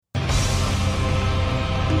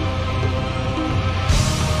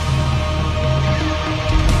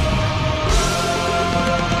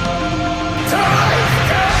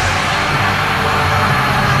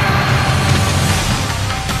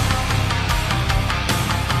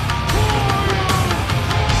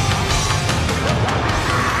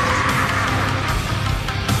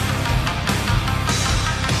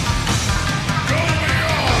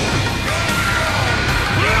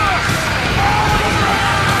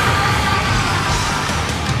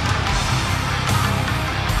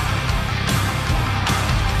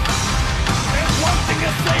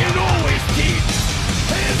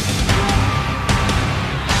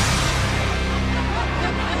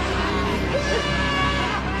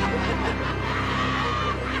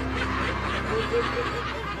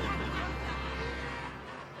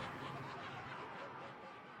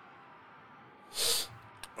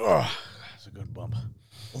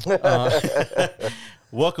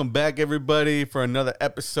Welcome back, everybody, for another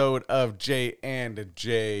episode of J and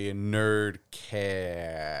J Nerdcast.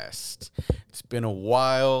 It's been a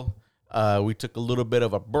while. We took a little bit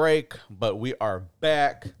of a break, but we are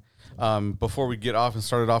back. Before we get off and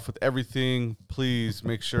started off with everything, please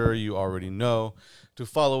make sure you already know to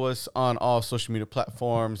follow us on all social media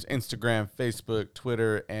platforms, Instagram, Facebook,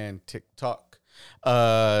 Twitter, and TikTok,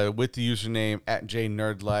 with the username at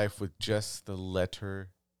JNerdLife with just the letter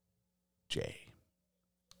J.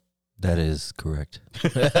 That is correct.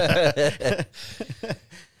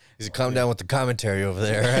 He's calm down with the commentary over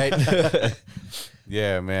there, right?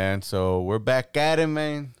 Yeah, man. So we're back at it,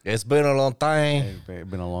 man. It's been a long time. It's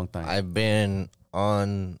been a long time. I've been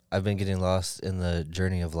getting lost in the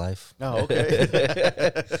journey of life. Oh,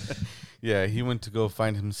 okay. Yeah, he went to go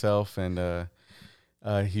find himself, and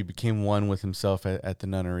he became one with himself at the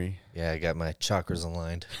nunnery. Yeah, I got my chakras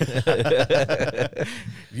aligned.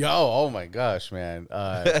 Yo, oh my gosh, man.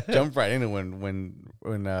 Jump right into when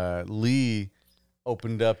Lee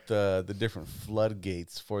opened up the different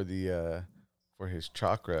floodgates for the for his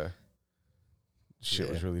chakra. Shit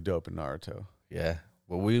was really dope in Naruto. Yeah.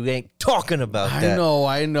 Well, we ain't talking about that.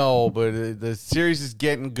 I know, but the series is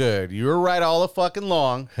getting good. You were right all the fucking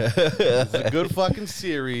long. It's a good fucking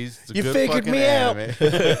series. It's a You good figured fucking me anime. out.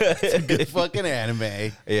 It's a good fucking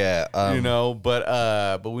anime. Yeah.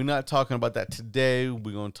 But we're not talking about that today.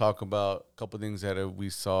 We're going to talk about a couple things that we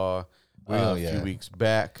saw a few weeks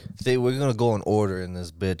back. We're going to go in order in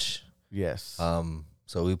this bitch. Yes.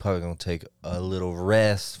 So we probably going to take a little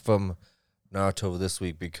rest from Naruto this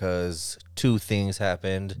week because two things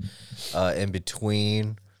happened in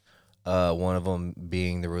between. One of them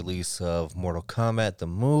being the release of Mortal Kombat, the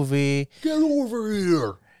movie. Get over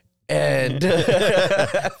here. And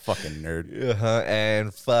fucking nerd.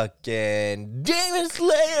 And fucking Demon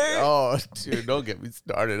Slayer. Oh, dude, don't get me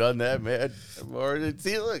started on that, man. I'm already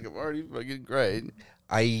fucking great.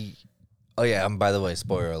 And by the way,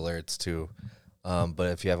 spoiler alerts too. But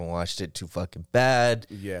if you haven't watched it, too fucking bad.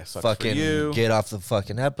 Yeah, sucks fucking for you. Get off the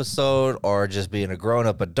fucking episode, or just being a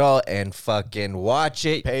grown-up adult and fucking watch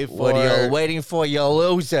it. Pay for what are it. you waiting for, you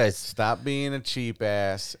losers? Stop being a cheap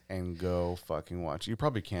ass and go fucking watch. You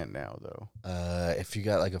probably can't now, though. If you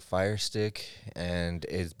got like a Fire Stick and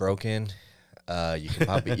it's broken, you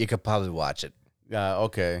could probably watch it.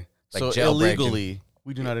 Okay. Like so jailbreaking. illegally,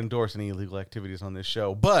 we do not endorse any illegal activities on this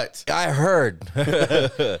show, but I heard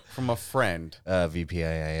from a friend.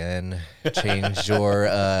 VPIN. Change your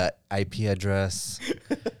IP address.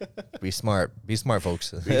 Be smart,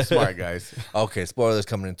 folks. Be smart, guys. Okay, spoilers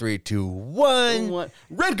coming in 3, 2, 1.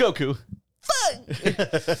 Red Goku.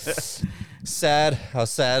 Sad. I was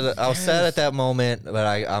sad at that moment,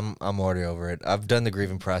 but I'm already over it. I've done the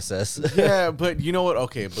grieving process. Yeah, but you know what?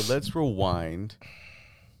 Okay, but let's rewind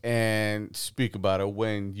and speak about it.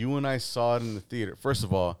 When you and I saw it in the theater, first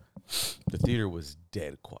of all, the theater was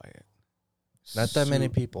dead quiet. Not that many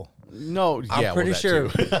people. No, yeah, I'm pretty sure.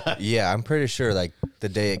 Too. Yeah, I'm pretty sure. Like the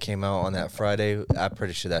day it came out on that Friday, I'm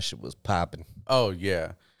pretty sure that shit was popping. Oh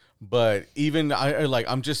yeah, but even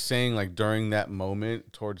I'm just saying, like during that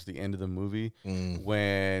moment towards the end of the movie,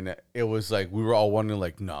 when it was like we were all wondering,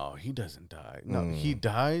 like, no, he doesn't die. No, he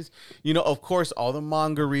dies. You know, of course, all the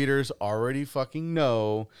manga readers already fucking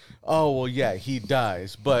know. Oh well, yeah, he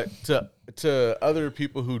dies. But to other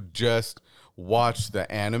people who just watch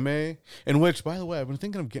the anime, in which, by the way, I've been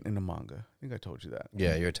thinking of getting into manga. I think I told you that.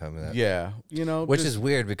 Yeah, you're telling me that. Yeah, you know, which is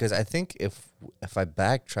weird because I think if I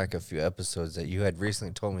backtrack a few episodes that you had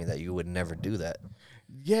recently told me that you would never do that.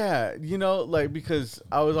 Yeah, you know, like because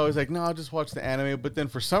I was always like, no, I'll just watch the anime. But then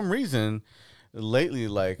for some reason, lately,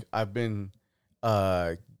 like I've been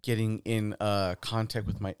getting in contact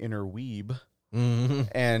with my inner weeb. Mm-hmm.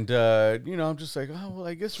 And, you know, I'm just like, oh, well,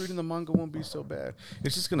 I guess reading the manga won't be so bad.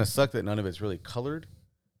 It's just going to suck that none of it's really colored.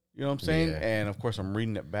 You know what I'm saying? Yeah. And, of course, I'm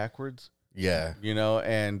reading it backwards. Yeah. You know,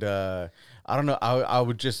 and I don't know. I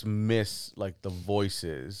would just miss, like, the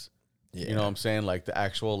voices. Yeah. You know what I'm saying? Like, the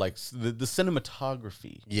actual, like, the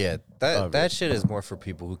cinematography. Yeah, that shit is more for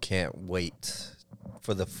people who can't wait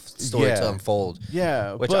for the story to unfold.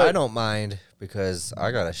 Yeah. Which I don't mind because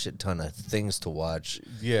I got a shit ton of things to watch.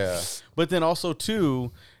 Yeah. But then also,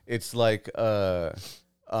 too, it's like I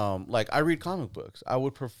read comic books. I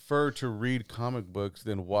would prefer to read comic books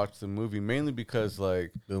than watch the movie, mainly because,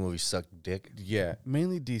 like, the movie sucked dick. Yeah,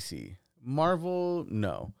 mainly DC. Marvel,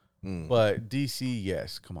 no. But DC,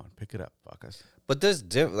 yes. Come on, pick it up, fuckers. But that's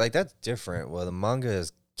different. Well, the manga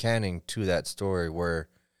is canon to that story, where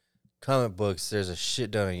comic books, there's a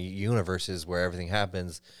shit ton of universes where everything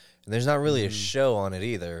happens, and there's not really a show on it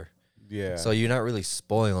either. Yeah. So you're not really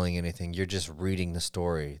spoiling anything. You're just reading the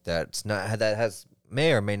story. That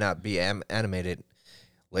may or may not be animated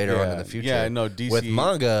later on in the future. Yeah, no, DC. With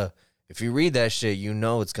manga, if you read that shit, you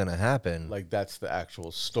know it's gonna happen. Like, that's the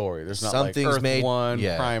actual story. There's not Something's like Earth made- 1,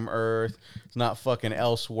 yeah. Prime Earth. It's not fucking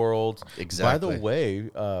Elseworlds. Exactly. By the way,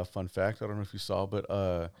 fun fact, I don't know if you saw,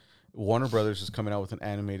 but Warner Brothers is coming out with an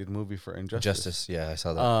animated movie for Injustice. Yeah, I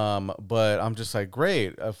saw that. But I'm just like,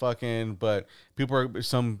 great, but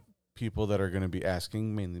some people that are going to be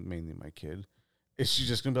asking, mainly my kid, is she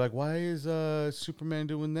just going to be like, why is Superman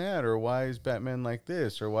doing that? Or why is Batman like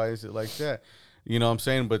this? Or why is it like that? You know what I'm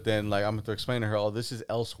saying? But then, like, I'm going to explain to her, oh, this is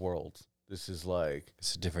Elseworlds. This is like...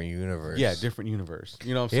 It's a different universe. Yeah, different universe.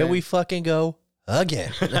 You know what I'm saying? Here we fucking go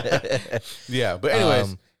again. Yeah, but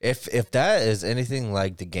anyways... If that is anything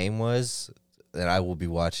like the game was, then I will be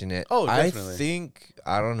watching it. Oh, definitely. I think,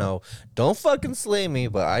 I don't know. Don't fucking slay me,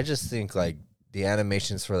 but I just think, like, the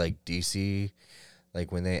animations for, like, DC,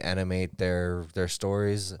 like, when they animate their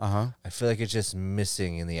stories, I feel like it's just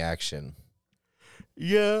missing in the action.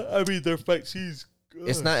 Yeah, I mean, their fight scenes...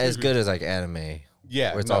 It's not as good as, like, anime.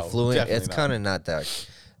 Yeah, where it's all fluent. It's not. kind of not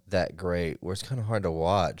that great, where it's kind of hard to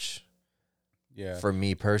watch. Yeah. For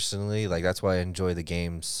me personally, like, that's why I enjoy the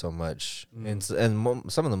games so much, and some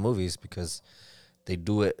of the movies, because they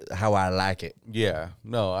do it how I like it. Yeah,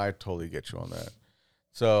 no, I totally get you on that.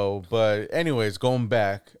 So, but anyways, going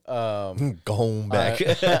back, Going back,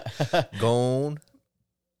 going.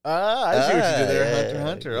 I see what you did there,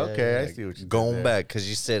 Hunter. Okay, I see what you did Going there. back, because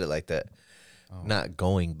you said it like that, not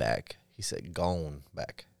going back. He said gone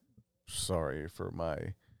back. Sorry for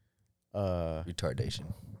my Retardation.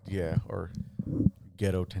 Yeah, or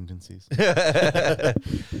ghetto tendencies.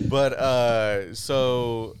 But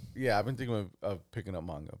so yeah, I've been thinking of picking up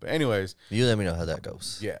manga. But anyways, You let me know how that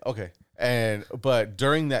goes. yeah, okay. But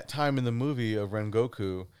during that time in the movie of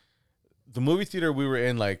Rengoku, the movie theater we were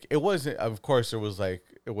in, like, it wasn't, of course, it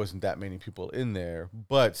wasn't that many people in there,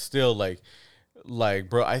 but still, like,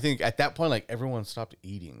 bro, I think at that point, like, everyone stopped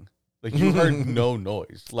eating. Like, you heard no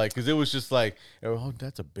noise. Like, because it was just like, oh,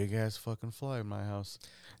 that's a big ass fucking fly in my house.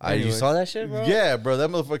 You Anyway. saw that shit, bro? Yeah, bro. That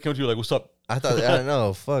motherfucker came to you like, what's up? I don't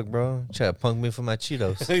know. Fuck, bro. Try to punk me for my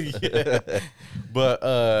Cheetos. Yeah.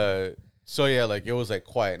 But, so yeah, like, it was like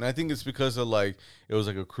quiet. And I think it's because of, like, it was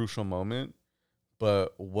like a crucial moment.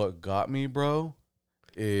 But what got me, bro,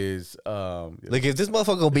 is, Like, if this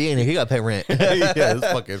motherfucker gonna be in here, he gotta pay rent. yeah,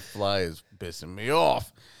 this fucking fly is pissing me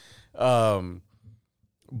off.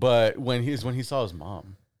 But when he saw his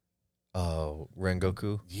mom. Oh,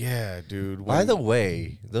 Rengoku. Yeah, dude. By the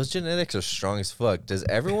way, those genetics are strong as fuck. Does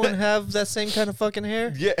everyone have that same kind of fucking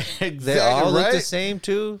hair? Yeah, exactly. They all look right? the same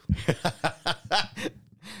too.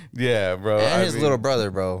 Yeah, bro. And his little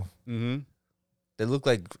brother, bro. Mm-hmm. They look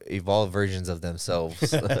like evolved versions of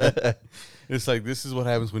themselves. It's like, this is what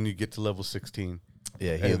happens when you get to level 16.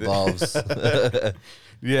 Yeah, he evolves.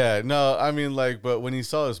 Yeah, no, I mean, like, but when he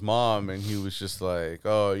saw his mom and he was just like,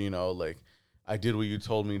 oh, you know, like, I did what you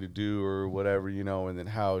told me to do or whatever, you know, and then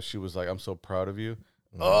how she was like, I'm so proud of you.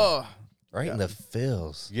 Oh, Right in the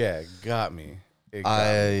feels. yeah, it got me.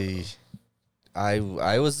 I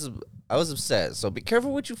was upset. So be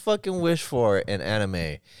careful what you fucking wish for in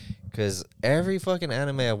anime, because every fucking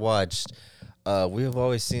anime I watched, we have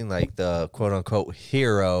always seen, like, the quote unquote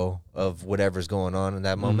hero of whatever's going on in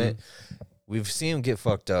that moment. We've seen them get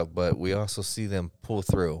fucked up, but we also see them pull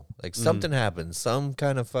through. Like, something happens, some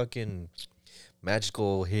kind of fucking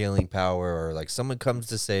magical healing power, or like someone comes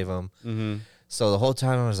to save him. So the whole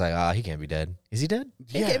time I was like, he can't be dead. Is he dead?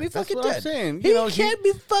 He Yeah, can't be that's fucking what I'm dead. saying. He You know, can't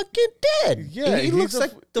be fucking dead. Yeah, he looks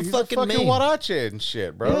like the he's fucking a main. Warache and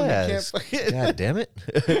shit, bro. Yeah, You can't fucking God damn it.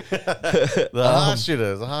 the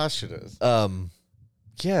Hashidas.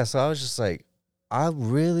 Yeah, so I was just like, I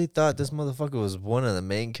really thought this motherfucker was one of the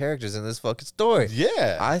main characters in this fucking story.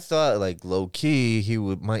 Yeah, I thought, like, low key he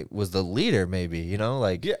was the leader, maybe, you know,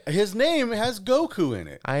 like, yeah. His name has Goku in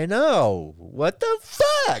it. I know, what the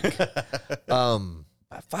fuck.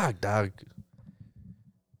 Fuck, dog.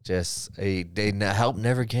 Just they help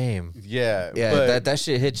never came. Yeah, Yeah, but that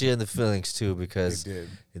shit hit you in the feelings too, because it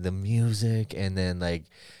did. the music, and then, like,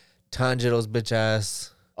 Tanjiro's bitch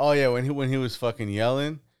ass. Oh yeah, when he was fucking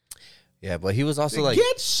yelling. Yeah, but he was also like,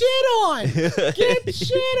 Get shit on, get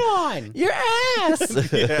shit on your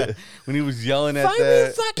ass. Yeah, when he was yelling at Find that.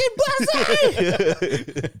 me fucking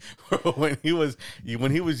pussy.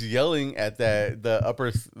 when he was yelling at that the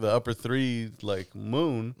upper three, like,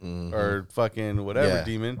 moon or fucking whatever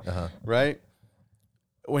demon, right?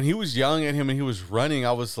 When he was yelling at him and he was running,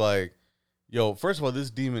 I was like, yo, first of all,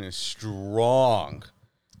 this demon is strong,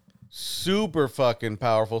 super fucking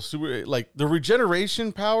powerful, super, like, the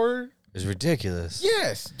regeneration power It's ridiculous.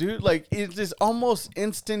 Yes, dude. Like it just almost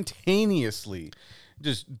instantaneously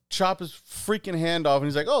just chop his freaking hand off, and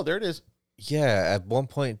he's like, "Oh, there it is." Yeah, at one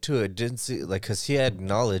point too, it didn't see like because he had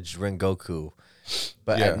acknowledged Rengoku,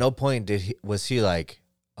 but Yeah. at no point was he like,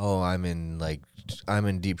 "Oh, I'm in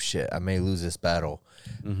deep shit. I may lose this battle."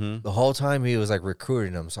 Mm-hmm. The whole time he was like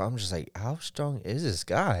recruiting him, so I'm just like, how strong is this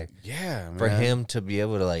guy Yeah, man. for him to be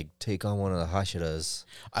able to like take on one of the Hashiras?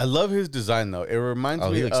 I love his design though. It reminds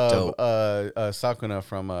Oh, he me looks of dope. Sakuna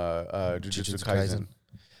from Jujutsu Kaisen.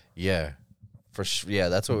 Yeah, for sure. Yeah,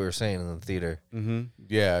 that's what we were saying in the theater. Mm-hmm.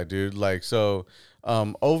 Yeah, dude. Like so.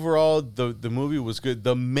 Overall, the movie was good.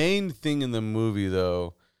 The main thing in the movie,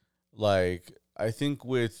 though, like I think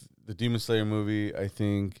with the Demon Slayer movie, I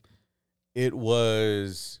think it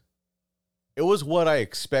was what I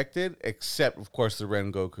expected, except of course the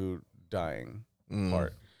Rengoku dying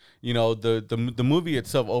part. You know, the movie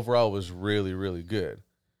itself overall was really, really good.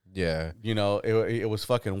 Yeah, You know, it was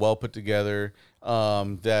fucking well put together.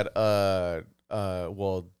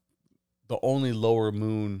 Well, the only lower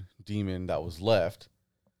moon demon that was left,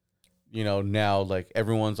 you know, now like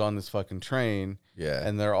everyone's on this fucking train, yeah,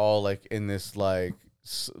 and they're all like in this like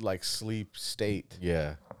sleep state.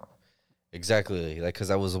 yeah. Exactly. Like, cause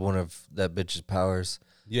that was one of that bitch's powers.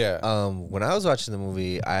 Yeah. When I was watching the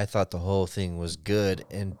movie, I thought the whole thing was good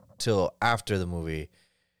until after the movie,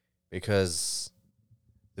 because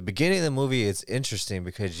the beginning of the movie is interesting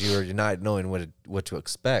because you're not knowing what to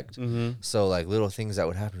expect. Mm-hmm. So like little things that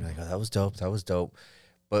would happen, you're like, oh, that was dope.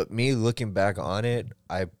 But me looking back on it,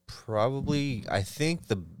 I think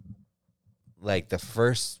the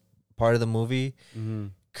first part of the movie Mm-hmm.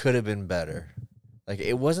 could have been better. Like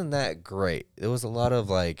it wasn't that great. It was a lot of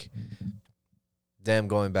like them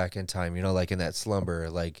going back in time, you know, like in that slumber,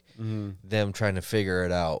 like them trying to figure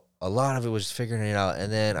it out. A lot of it was just figuring it out.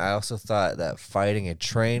 And then I also thought that fighting a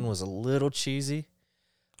train was a little cheesy.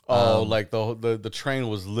 Oh, like the train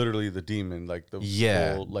was literally the demon, like the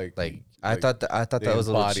full, like I thought that was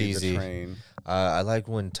a little cheesy. The train. I like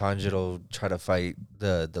when Tanjiro tried to fight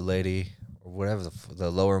the lady or whatever, the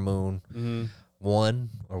lower moon one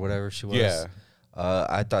or whatever she was. Yeah.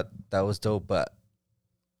 I thought that was dope, but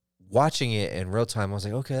watching it in real time, I was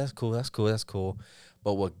like, okay, that's cool.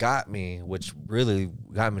 But what got me, which really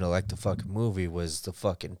got me to like the fucking movie, was the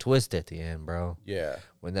fucking twist at the end, bro. Yeah.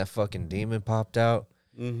 When that fucking demon popped out,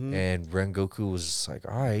 and Rengoku was just like,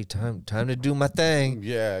 all right, time to do my thing.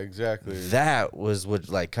 Yeah, exactly. That was what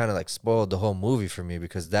like kind of like spoiled the whole movie for me,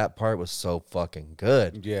 because that part was so fucking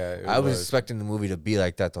good. Yeah, I was expecting the movie to be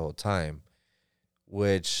like that the whole time,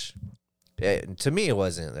 which to me it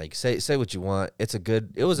wasn't. Like say what you want, it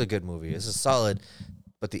was a good movie. It's a solid,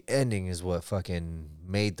 but the ending is what fucking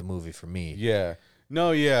made the movie for me. Yeah.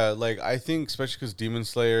 No, yeah, like I think especially because Demon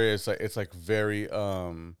Slayer is like it's like very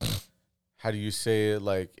how do you say it?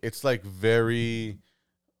 Like it's like very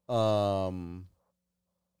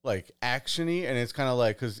like actiony, and it's kind of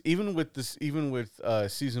like because even with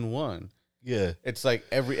season 1, Yeah, it's like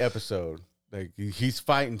every episode like he's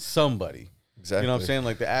fighting somebody. exactly. You know what I'm saying?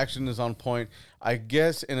 Like the action is on point. I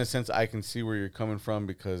guess in a sense I can see where you're coming from,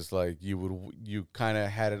 because like you kind of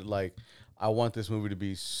had it like, I want this movie to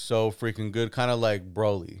be so freaking good, kind of like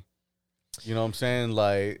Broly. You know what I'm saying?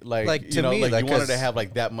 Like to you know, me, like like, you wanted to 'cause- have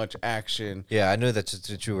like that much action. Yeah, I knew that's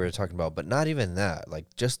what you were talking about, but not even that. Like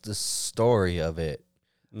just the story of it,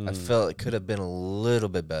 I felt it could have been a little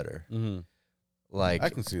bit better. Mm-hmm. Like I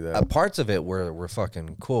can see that. parts of it were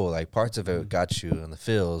fucking cool. Like parts of it got you in the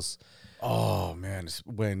feels. Oh man,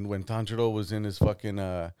 when Tanjiro was in his fucking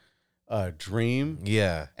dream,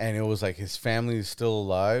 Yeah, and it was like his family is still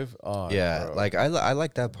alive. Oh yeah. bro. Like I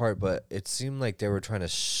like that part, but it seemed like they were trying to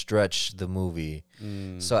stretch the movie.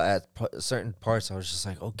 So at certain parts, I was just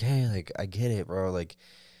like, okay, like I get it, bro. Like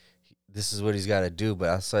this is what he's got to do, but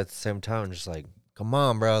also at the same time, I'm just like, come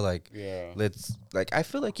on, bro. Like yeah. let's like I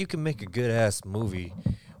feel like you can make a good ass movie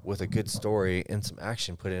with a good story and some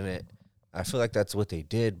action put in it. I feel like that's what they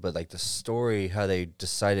did, but like the story, how they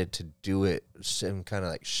decided to do it, seemed kind of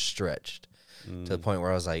like stretched to the point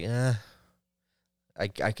where I was like,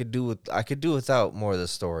 I could do without more of the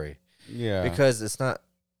story. Yeah. Because it's not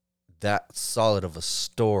that solid of a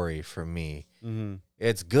story for me. Mm-hmm.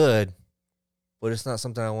 It's good, but it's not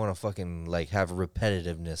something I want to fucking like have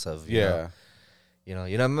repetitiveness of. You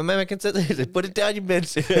know, my man can say, put it down, you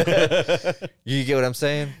bitch. You get what I'm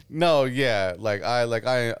saying? No, yeah,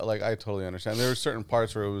 I totally understand. There were certain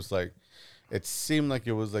parts where it was like, it seemed like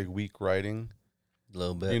it was like weak writing, A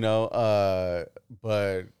little bit. you know.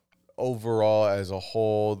 But overall, as a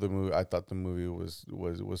whole, I thought the movie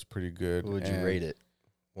was pretty good. What would you rate it?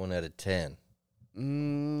 1 out of 10.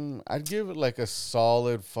 I'd give it like a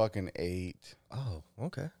solid fucking 8. Oh,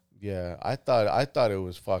 okay. Yeah, I thought it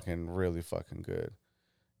was fucking really fucking good.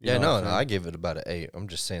 You Yeah, know what I'm no, saying? I give it about an 8. I'm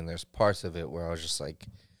just saying there's parts of it where I was just like,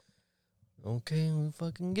 okay, we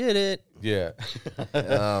fucking get it. Yeah.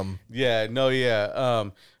 Um, Yeah, no, yeah.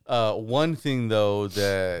 One thing though,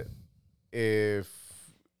 that if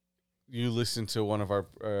you listen to one of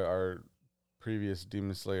our previous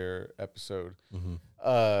Demon Slayer episode, mhm.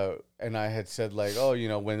 and I had said like, oh,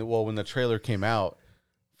 when the trailer came out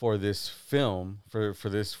for this film for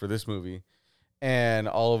this movie, and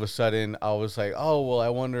all of a sudden I was like, oh well, I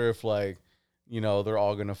wonder if like, they're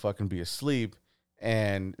all gonna fucking be asleep,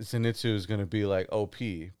 and Zenitsu is gonna be like OP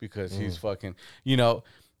because he's fucking, he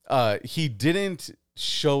didn't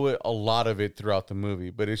show it a lot of it throughout the movie,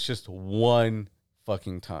 but it's just one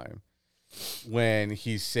fucking time when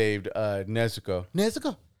he saved Nezuko. Let's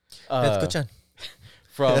go, Chan.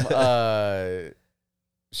 From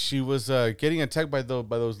she was getting attacked by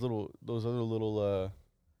those other little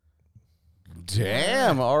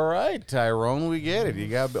damn, all right, Tyrone, we get it. You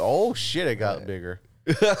got oh shit, it got bigger.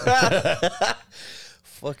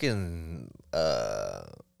 Fucking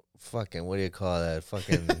what do you call that?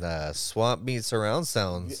 Fucking swamp meet surround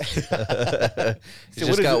sounds. You So just what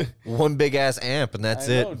is got it? one big ass amp and that's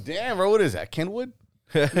it. Oh damn, bro, what is that? Kenwood?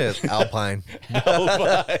 Alpine.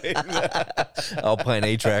 Alpine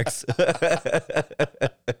A-Trax.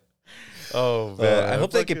 Oh man, I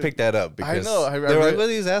hope they can pick that up because know, I they're like, re- what are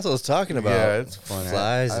these assholes talking about? Yeah, it's funny.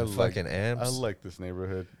 Flies I and like- fucking amps. I like this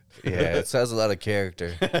neighborhood. Yeah, it has a lot of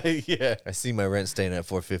character. Yeah, I see my rent staying at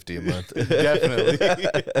 $450 a month.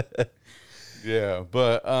 definitely. Yeah,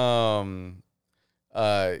 but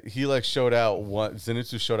he like showed out once.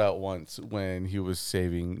 Zenitsu showed out once when he was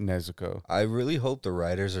saving Nezuko. I really hope the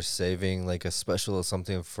writers are saving like a special or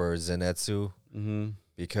something for Zenitsu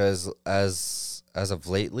because as of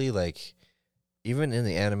lately, like even in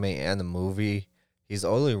the anime and the movie, he's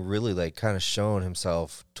only really like kind of shown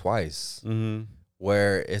himself twice.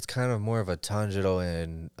 Where it's kind of more of a Tanjiro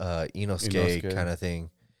and Inosuke kind of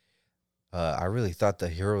thing. I really thought the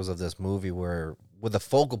heroes of this movie were, with the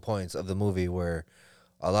focal points of the movie, were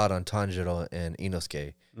a lot on Tanjiro and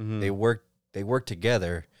Inosuke. They worked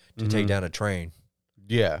together to take down a train.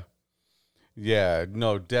 Yeah,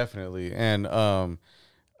 no, definitely, and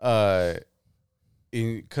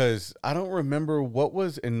because I don't remember what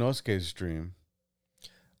was Inosuke's dream.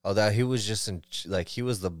 Oh, that he was just like he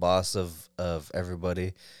was the boss of everybody.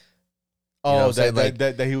 You Oh, know what I'm saying?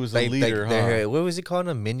 that he was a leader, huh? What was he calling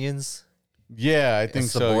them? Minions? Yeah, I think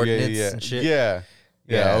so. Subordinates Yeah, and shit? yeah.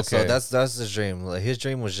 Okay. So that's his dream. Like his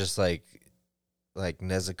dream was just like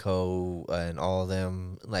Nezuko and all of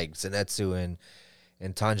them, like Zenitsu and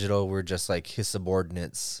Tanjiro were just like his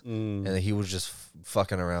subordinates, and he was just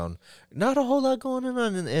fucking around. Not a whole lot going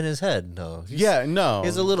on in his head. No.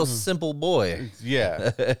 He's a little simple boy. Yeah,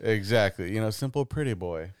 exactly. Simple pretty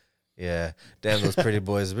boy. Yeah, damn, those pretty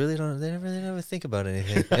boys really don't. They never think about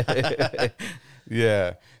anything.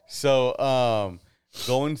 Yeah. So,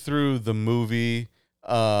 going through the movie,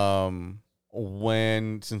 when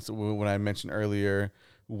I mentioned earlier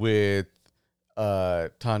with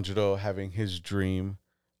Tanjiro having his dream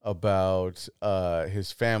about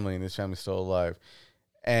his family and his family still alive,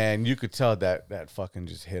 and you could tell that fucking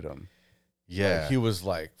just hit him. Yeah, Like, he was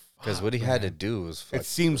like, because what he had to do was it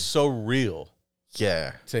seems so real.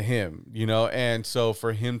 Yeah, to him, and so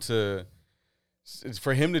for him to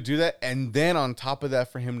do that, and then on top of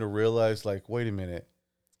that, for him to realize, like, wait a minute,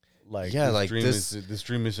 like, this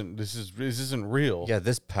isn't real. Yeah,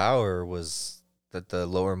 this power was that the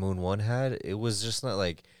Lower Moon One had. It was just not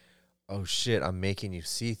like, oh shit, I'm making you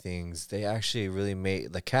see things. They actually really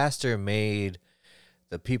made the caster made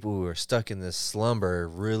the people who were stuck in this slumber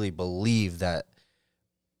really believe that,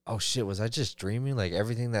 oh shit, was I just dreaming? Like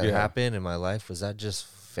everything that happened in my life, was that just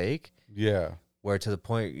fake? Yeah. Where to the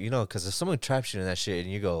point, because if someone traps you in that shit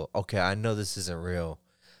and you go, okay, I know this isn't real,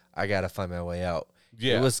 I gotta find my way out.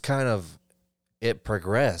 Yeah. It was kind of, it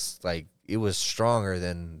progressed. Like it was stronger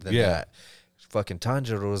than that. Fucking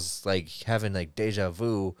Tanjiro was like having like deja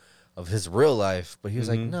vu of his real life, but he was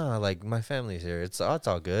like, no, like my family's here. It's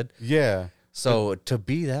all good. Yeah. So to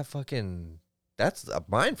be that fucking, that's a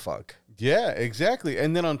mind fuck. Yeah, exactly.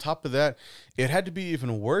 And then on top of that, it had to be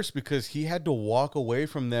even worse because he had to walk away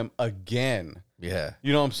from them again. Yeah.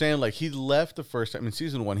 You know what I'm saying? Like, he left the first time. In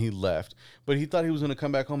season 1, he left. But he thought he was going to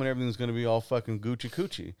come back home and everything was going to be all fucking Gucci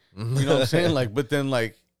coochie. You know what I'm saying? Like, but then,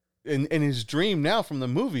 like, in his dream now from the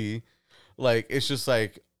movie, like, it's just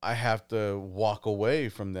like, I have to walk away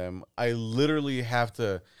from them. I literally have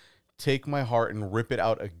to take my heart and rip it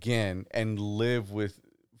out again and live with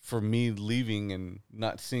for me leaving and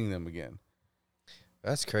not seeing them again.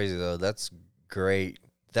 That's crazy though. That's great.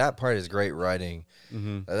 That part is great writing.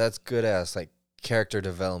 That's good ass like character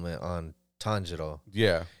development on Tanjiro.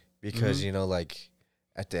 Yeah, because you know, like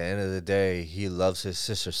at the end of the day, he loves his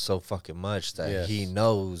sister so fucking much that he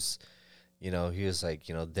knows. You know, he was like,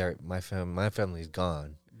 you know, my family's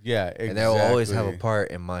gone. Yeah, exactly. And they'll always have a part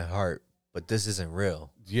in my heart, but this isn't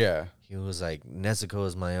real. Yeah. He was like, Nezuko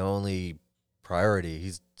is my only priority.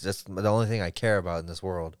 He's just the only thing I care about in this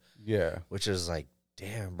world. Yeah. Which is like,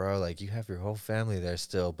 damn, bro, like you have your whole family there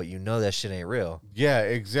still, but you know that shit ain't real. Yeah,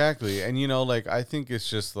 exactly. And you know, like I think it's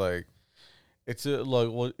just like it's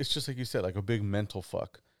just like you said, like a big mental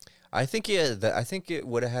fuck. I think it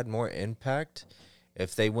would have had more impact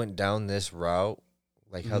if they went down this route,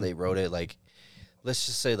 like how they wrote it. Like, let's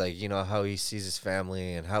just say, like, you know, how he sees his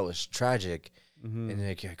family and how it's tragic. And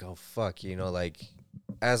like, you go, fuck, you know, like,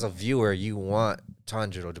 as a viewer, you want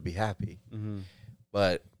Tanjiro to be happy.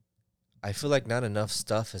 But I feel like not enough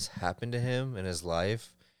stuff has happened to him in his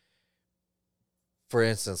life. For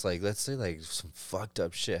instance, like, let's say, like, some fucked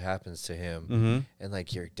up shit happens to him. And,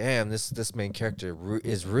 like, you're, damn, this main character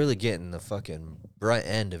is really getting the fucking brunt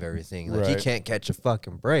end of everything. Like, he can't catch a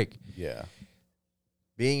fucking break. Yeah.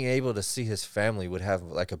 Being able to see his family would have,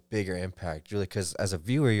 like, a bigger impact, really, because as a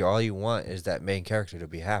viewer, all you want is that main character to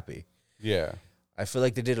be happy. Yeah. I feel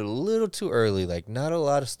like they did it a little too early. Like, not a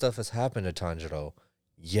lot of stuff has happened to Tanjiro.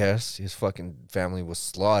 Yes, his fucking family was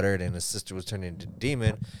slaughtered and his sister was turned into a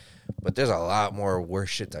demon. But there's a lot more worse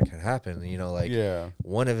shit that can happen. You know, like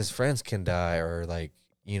one of his friends can die, or like,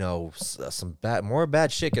 you know, some more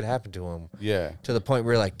bad shit could happen to him. Yeah. To the point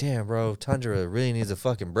where you're like, damn, bro, Tanjiro really needs a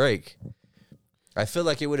fucking break. I feel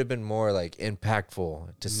like it would have been more like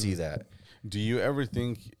impactful to see that. Do you ever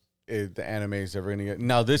think the anime is ever going to get...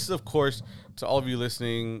 Now, this is, of course, to all of you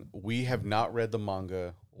listening, we have not read the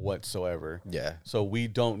manga whatsoever. Yeah. So we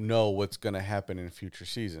don't know what's going to happen in future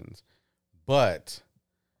seasons. But...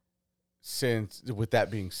 since, with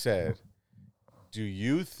that being said, do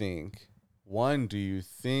you think,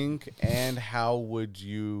 and how would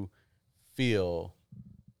you feel,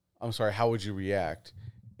 how would you react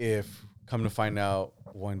if, come to find out,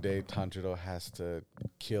 one day Tanjiro has to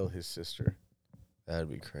kill his sister?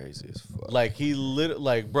 That'd be crazy as fuck.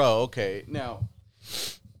 Like, bro, okay, now,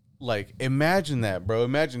 like, imagine that, bro.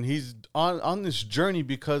 Imagine he's on this journey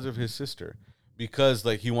because of his sister. Because,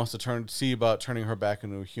 like, he wants to see about turning her back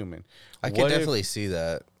into a human. I can definitely see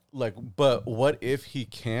that. Like, but what if he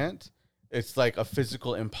can't? It's like a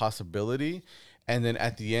physical impossibility. And then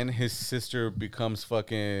at the end, his sister becomes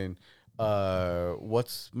fucking,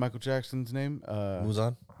 what's Michael Jackson's name?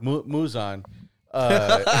 Muzan? Muzan.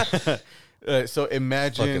 So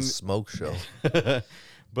imagine. Fucking smoke show.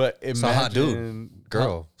 But imagine. It's a hot dude.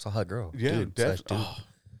 Girl. It's a hot girl. Yeah, dude, definitely. Oh,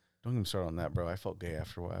 don't get me started on that, bro. I felt gay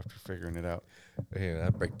after figuring it out. Yeah, I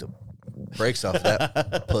break the brakes off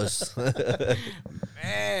that puss.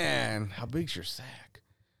 Man, how big's your sack?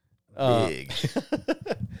 Big.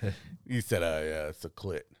 You said, yeah, it's a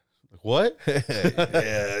clit. Like, what?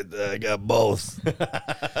 Yeah, I got both.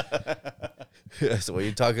 So why are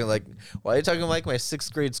you talking like my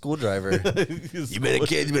 6th grade school driver? You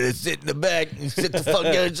better sit in the back and sit the fuck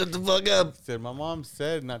down and shut the fuck up. Said my mom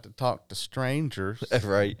said not to talk to strangers.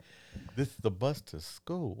 Right. This is the bus to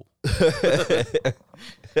school.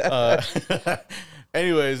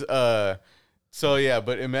 Anyways, so yeah,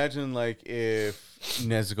 but imagine like if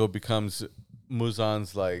Nezuko becomes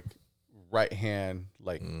Muzan's like right hand,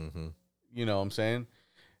 like you know what I'm saying?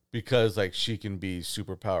 Because like she can be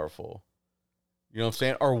super powerful. You know what I'm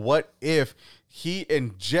saying? Or what if he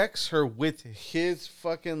injects her with his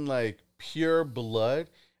fucking like pure blood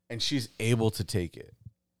and she's able to take it?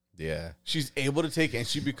 Yeah. She's able to take it and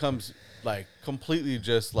she becomes like completely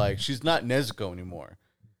just like, she's not Nezuko anymore.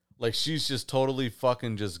 Like she's just totally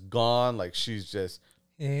fucking just gone. Like she's just,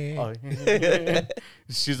 she's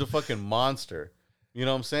a fucking monster. You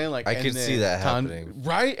know what I'm saying? Like I can see that happening.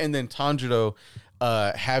 Right? And then Tanjiro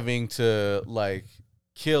having to like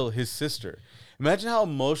kill his sister. Imagine how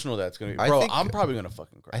emotional that's going to be. Bro, I'm probably going to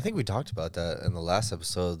fucking cry. I think we talked about that in the last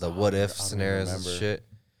episode, the what if scenarios and shit.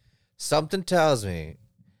 Something tells me,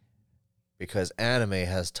 because anime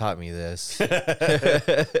has taught me this,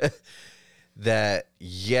 that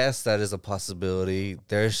yes, that is a possibility.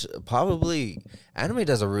 There's probably, anime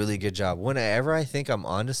does a really good job. Whenever I think I'm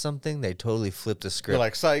onto something, they totally flip the script. They're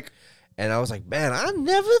like, psych. And I was like, man, I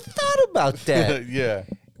never thought about that. Yeah.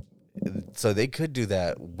 So they could do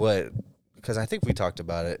that, but... because I think we talked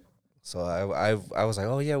about it. So I was like,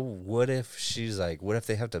 oh, yeah, what if she's like, what if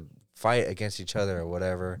they have to fight against each other or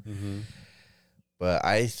whatever? But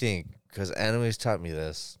I think because anime's taught me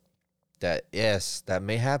this. That yes, that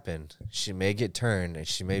may happen. She may get turned, and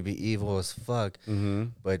she may be evil as fuck. Mm-hmm.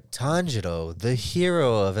 But Tanjiro, the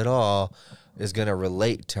hero of it all, is gonna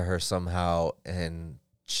relate to her somehow, and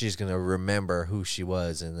she's gonna remember who she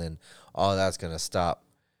was, and then all that's gonna stop.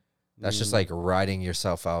 That's just like writing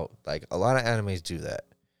yourself out. Like a lot of animes do that.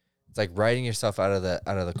 It's like writing yourself out of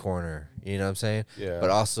the corner. You know what I'm saying? Yeah. But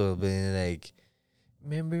also being like,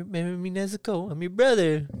 remember me, Nezuko? I'm your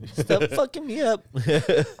brother. Stop fucking me up.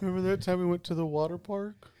 Remember that time we went to the water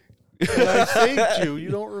park? And I saved you. You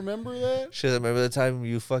don't remember that? Shit, remember the time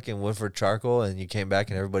you fucking went for charcoal and you came back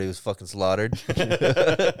and everybody was fucking slaughtered?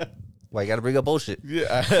 Why you gotta bring up bullshit?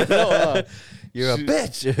 Yeah, I know. You're a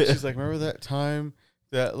bitch. She's like, remember that time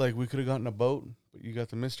that like we could have gotten a boat, but you got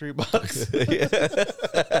the mystery box?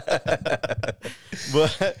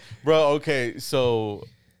 But bro, okay, so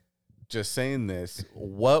just saying this,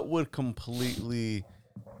 what would completely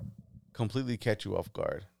catch you off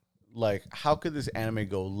guard? Like, how could this anime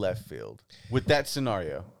go left field with that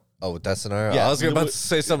scenario? Oh, with that scenario? Yeah, I was about to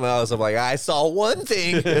say something else. I'm like, I saw one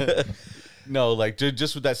thing. No, like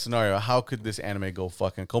just with that scenario, how could this anime go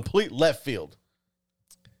fucking complete left field?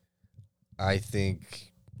 I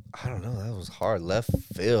think, I don't know. That was hard. Left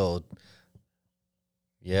field.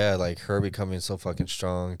 Yeah, like her becoming so fucking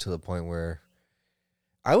strong to the point where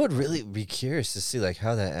I would really be curious to see like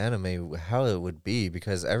how that anime, how it would be,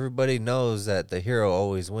 because everybody knows that the hero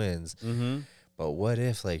always wins. Mm-hmm. But what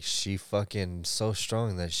if like she fucking so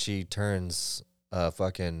strong that she turns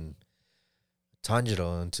fucking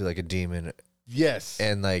Tanjiro into like a demon, Yes.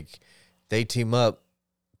 and like they team up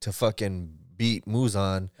to fucking beat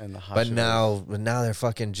Muzan, And the but Hashiras. now they're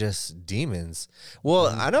fucking just demons. Well,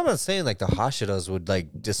 I'm not saying like the Hashiras would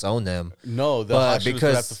like disown them. No, the But Hashiras would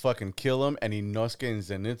because- have to fucking kill him, and Inosuke and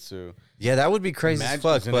Zenitsu. Yeah, that would be crazy as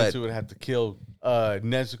fuck. Zenitsu But would have to kill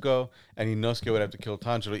Nezuko, and Inosuke would have to kill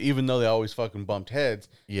Tanjiro, even though they always fucking bumped heads.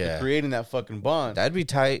 Yeah. They're creating that fucking bond. that'd be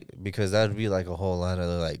tight because that would be like a whole lot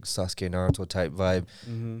of like Sasuke Naruto type vibe.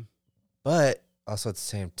 Mm-hmm. But also at the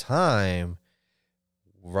same time,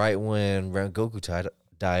 right when Goku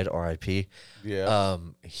died, R.I.P. Yeah.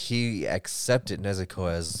 He accepted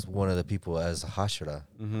Nezuko as one of the people as a Hashira.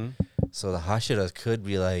 Mm-hmm. So the Hashiras could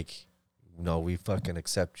be like, no, we fucking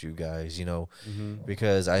accept you guys, you know, Mm-hmm.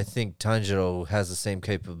 because I think Tanjiro has the same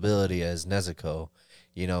capability as Nezuko,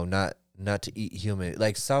 you know, not to eat human,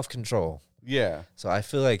 like self-control. Yeah. So I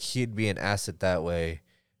feel like he'd be an asset that way,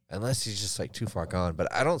 unless he's just like too far gone.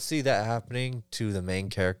 But I don't see that happening to the main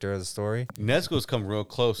character of the story. Nezuko's come real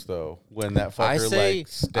close though when that fucker I like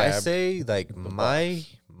stabbed. I say like my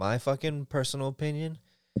fucking personal opinion.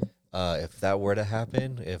 If that were to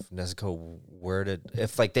happen, if Nezuko were to,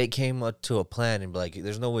 if like they came up to a plan and be like,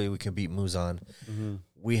 there's no way we can beat Muzan, Mm-hmm.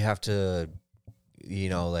 we have to, you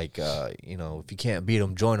know, like, you know, if you can't beat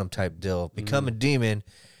him, join him type deal, become a demon,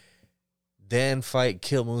 then fight,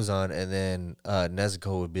 kill Muzan, and then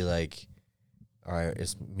Nezuko would be like, all right,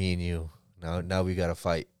 it's me and you. Now we gotta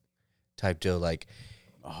fight type deal. Like,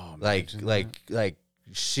 Oh, like imagine like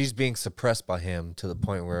she's being suppressed by him to the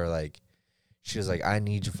point where like she was like, I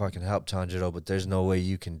need your fucking help, Tanjiro, but there's no way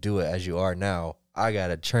you can do it as you are now. I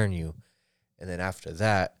gotta turn you, and then after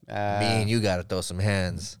that, me and you gotta throw some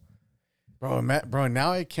hands. bro.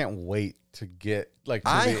 Now I can't wait to get like to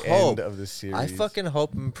I the hope- end of the series. I fucking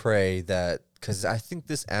hope and pray that, because I think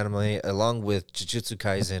this anime, along with Jujutsu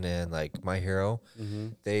Kaisen and like My Hero, Mm-hmm.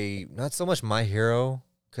 they not so much My Hero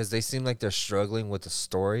because they seem like they're struggling with the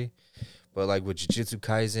story, but like with Jujutsu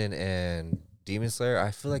Kaisen and Demon Slayer,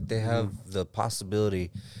 I feel like they have the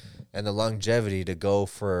possibility and the longevity to go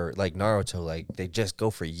for like Naruto. Like they just go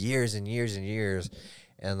for years and years and years,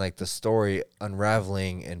 and like the story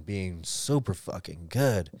unraveling and being super fucking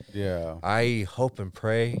good. Yeah. I hope and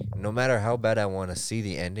pray, no matter how bad I want to see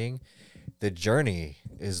the ending, the journey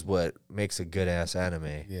is what makes a good ass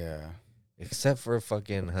anime. Yeah. Except for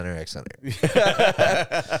fucking Hunter x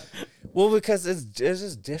Hunter. Well, because it's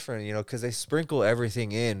just different, you know, because they sprinkle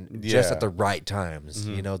everything in just Yeah. at the right times.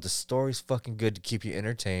 You know, the story's fucking good to keep you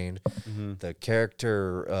entertained. Mm-hmm. The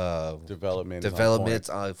character developments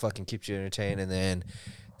fucking keeps you entertained, and then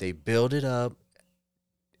they build it up,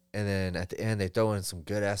 and then at the end they throw in some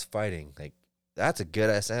good ass fighting. Like that's a good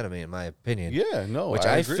ass anime in my opinion. Yeah. No. Which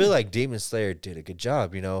I feel like Demon Slayer did a good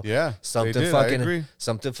job. You know, Yeah. something they did. I fucking agree.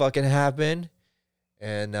 something fucking happened,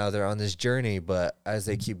 and now they're on this journey. But as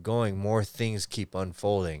they keep going, more things keep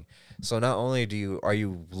unfolding. So not only are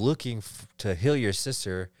you looking to heal your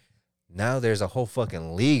sister, now there's a whole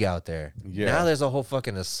fucking league out there. Yeah. Now there's a whole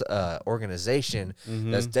fucking organization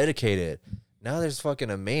Mhm. that's dedicated. Now there's fucking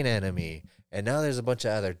a main enemy, and now there's a bunch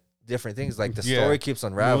of other different things. Like the story keeps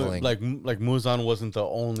unraveling. Like Muzan wasn't the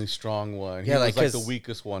only strong one. He Yeah, was like the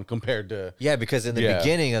weakest one compared to. Yeah, because in the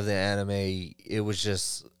beginning of the anime, it was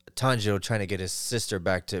just Tanjiro trying to get his sister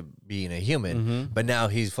back to being a human. But now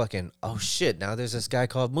he's fucking, oh shit, now there's this guy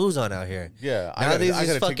called Muzan out here. Yeah. Now there's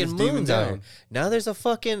these fucking moons out here. Now there's a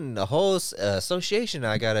whole association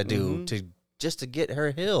I gotta do to get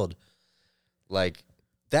her healed. Like,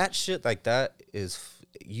 that shit like that is...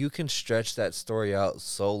 You can stretch that story out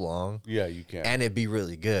so long. Yeah, you can. And it'd be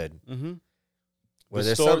really good. Where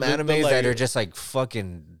there's some animes that are just like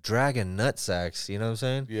fucking dragging nutsacks. You know what I'm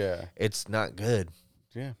saying? Yeah. It's not good.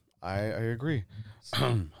 Yeah, I agree.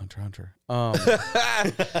 Hunter.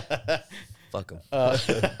 Fuck him.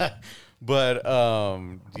 But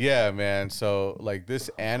yeah, man. So like this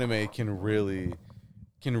anime can really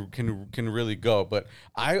go. But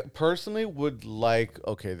I personally would like.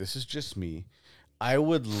 Okay, this is just me. I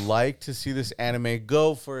would like to see this anime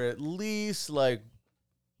go for at least like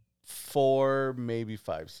 4, maybe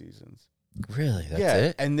 5 seasons. Really? That's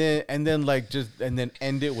it? And then like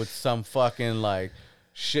end it with some fucking like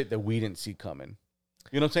shit that we didn't see coming.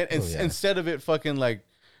 You know what I'm saying? Instead of it fucking like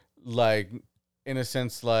in a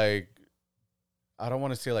sense, like, I don't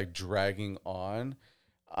want to say like dragging on.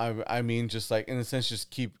 I mean just like in a sense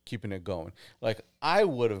just keeping it going. Like I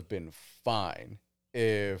would have been fine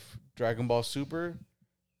if Dragon Ball Super,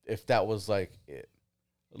 if that was like it,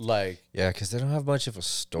 like, yeah, because they don't have much of a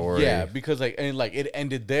story. Yeah, because like it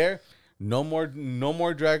ended there. No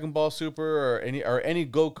more Dragon Ball Super or any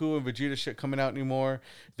Goku and Vegeta shit coming out anymore.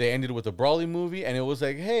 They ended with a Broly movie, and it was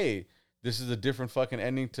like, hey, this is a different fucking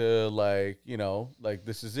ending to like, you know, like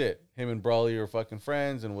this is it. Him and Broly are fucking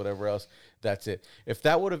friends and whatever else. That's it. If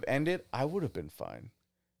that would have ended, I would have been fine.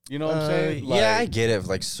 You know what I'm saying? Like, yeah, I get it,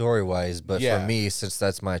 like story-wise, but for me, since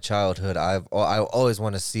that's my childhood, I always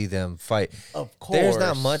want to see them fight. Of course. There's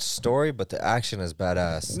not much story, but the action is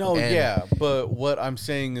badass. No, but what I'm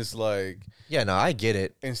saying is like... Yeah, no, I get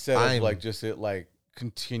it. Instead of like just it like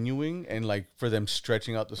continuing and like for them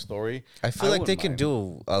stretching out the story. I feel like they can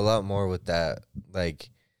do a lot more with that. Like,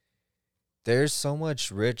 there's so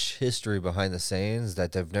much rich history behind the scenes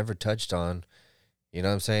that they've never touched on. You know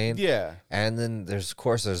what I'm saying? Yeah. And then there's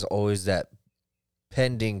always that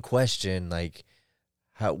pending question, like,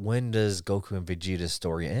 when does Goku and Vegeta's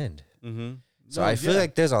story end? Mm-hmm. So I feel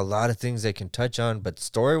like there's a lot of things they can touch on, but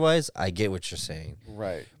story-wise, I get what you're saying.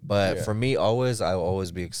 Right. But for me, I will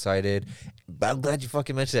always be excited. But I'm glad you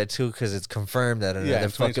fucking mentioned that too, because it's confirmed that another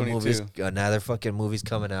fucking movie's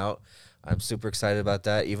coming out. I'm super excited about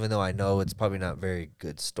that, even though I know it's probably not very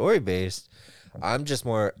good story-based. I'm just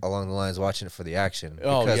more along the lines watching it for the action.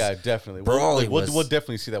 Oh, yeah, definitely. We'll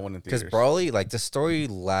definitely see that one in theaters. Because Broly, like, the story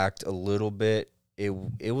lacked a little bit. It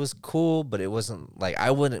was cool, but it wasn't, like,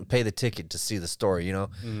 I wouldn't pay the ticket to see the story, you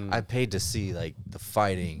know? I paid to see, like, the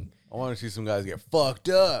fighting. I want to see some guys get fucked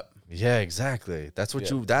up. Yeah, exactly. That's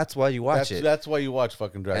what that's why you watch it. That's why you watch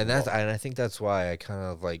fucking Dragon Ball. And I think that's why I kind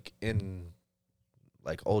of, like,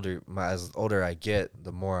 as older I get,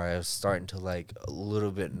 the more I was starting to like a little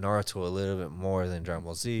bit Naruto a little bit more than Dragon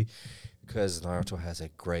Ball Z, because Naruto has a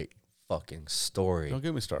great fucking story. Don't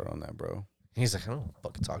get me started on that, bro. He's like, I don't want to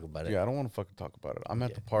fucking talk about it. Yeah, I don't want to fucking talk about it. I'm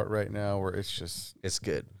at the part right now where it's just... It's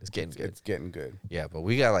good. It's getting good. It's getting good. Yeah, but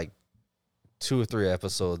we got like 2 or 3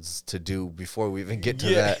 episodes to do before we even get to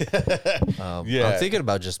that. I'm thinking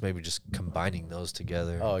about maybe just combining those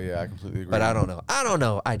together. Oh yeah, I completely agree. But I don't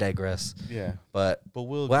know. I digress. Yeah. But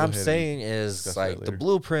what I'm saying is like the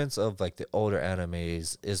blueprints of like the older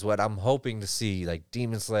animes is what I'm hoping to see, like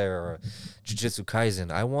Demon Slayer or Jujutsu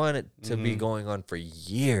Kaisen. I want it to be going on for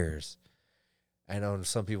years. I know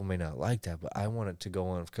some people may not like that, but I want it to go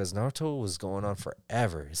on because Naruto was going on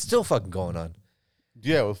forever. It's still fucking going on.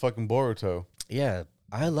 Yeah, with fucking Boruto. Yeah,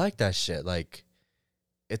 I like that shit. Like,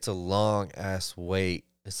 it's a long ass wait.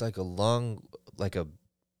 It's like a long, a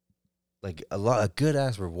good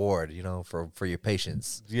ass reward, you know, for your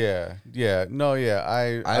patience. Yeah, no, yeah.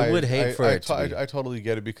 I would hate for it. I totally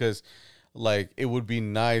get it because, like, it would be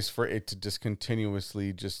nice for it to just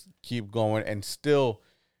continuously just keep going and still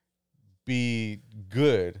be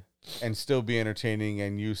good and still be entertaining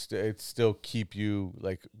and it still keep you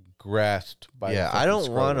like grasped by. Yeah, I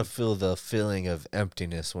don't want to feel the feeling of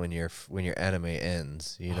emptiness when your anime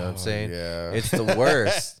ends. You know what I'm saying? Yeah, it's the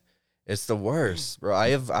worst. It's the worst, bro.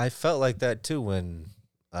 I felt like that too when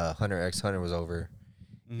Hunter x Hunter was over.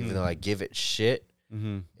 Even though I give it shit,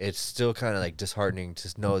 it's still kind of like disheartening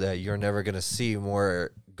to know that you're never gonna see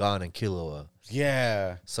more Gon and Killua.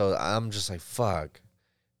 Yeah. So I'm just like, fuck.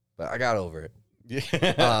 But I got over it.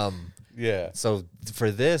 Yeah. Yeah. So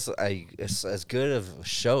for this, it's as good of a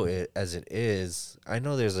show as it is. I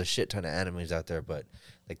know there's a shit ton of animes out there, but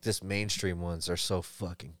like this mainstream ones are so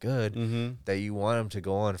fucking good that you want them to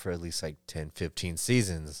go on for at least like 10, 15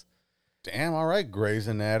 seasons. Damn, all right, Grey's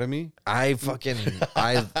Anatomy. I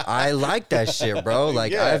like that shit, bro.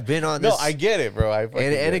 Like I've been on this. No, I get it, bro.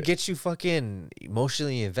 And it gets you fucking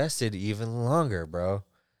emotionally invested even longer, bro.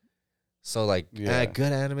 So like good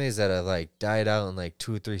animes that have like died out in like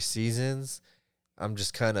 2 or 3 seasons, I'm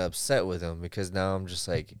just kind of upset with them because now I'm just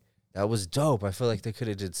like, that was dope. I feel like they could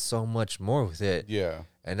have did so much more with it. Yeah.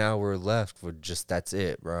 And now we're left with just that's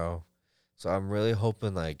it, bro. So I'm really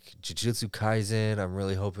hoping like Jujutsu Kaisen, I'm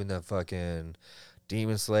really hoping that fucking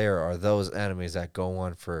Demon Slayer are those animes that go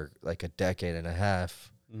on for like a decade and a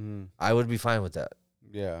half. I would be fine with that.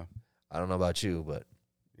 Yeah. I don't know about you, but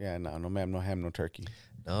yeah, no ma'am, no ham, no turkey.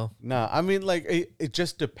 No? No, I mean like it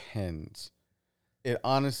just depends. It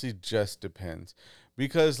honestly just depends.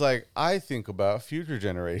 Because like I think about future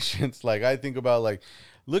generations. Like I think about like,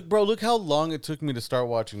 look how long it took me to start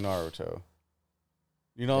watching Naruto.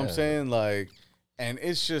 You know what I'm saying? Like, and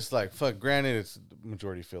it's just like, fuck, granted, it's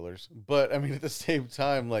majority fillers. But, I mean, at the same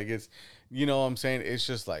time, like, it's, you know what I'm saying? It's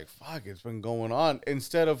just like, fuck, it's been going on.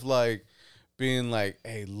 Instead of, like, being like,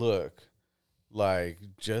 hey, look, like,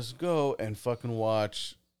 just go and fucking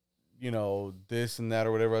watch, you know, this and that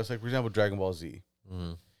or whatever else. Like, for example, Dragon Ball Z.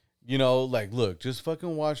 You know, like, look, just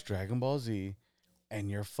fucking watch Dragon Ball Z and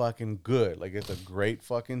you're fucking good. Like, it's a great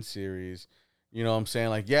fucking series. You know what I'm saying?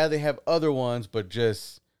 Like, yeah, they have other ones, but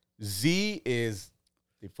just Z is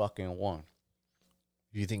the fucking one.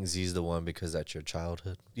 You think Z's the one because that's your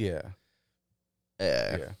childhood? Yeah.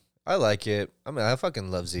 Yeah. I like it. I mean, I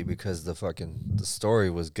fucking love Z because the story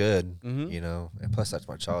was good, you know, and plus that's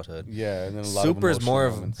my childhood. Yeah, and then a lot Super's of more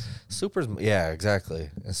moments. of Super's, yeah,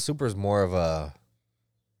 exactly. And Super's more of a,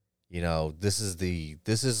 you know, this is the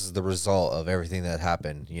result of everything that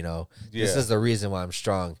happened, you know. This is the reason why I'm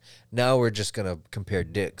strong. Now we're just gonna compare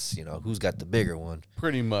dicks, you know, who's got the bigger one.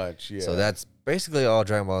 Pretty much, yeah. So that's basically all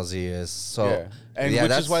Dragon Ball Z is. So and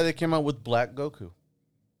which is why they came out with Black Goku.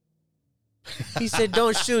 He said,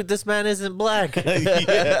 "Don't shoot. This man isn't black."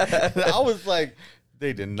 I was like,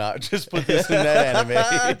 they did not just put this in that anime.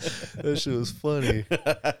 That shit was funny.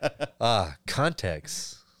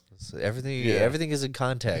 Context. So everything is in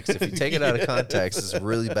context. If you take it out of context, it's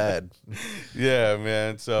really bad. Yeah,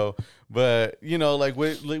 man. So, but you know, like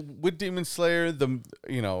with Demon Slayer,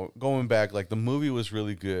 going back, like the movie was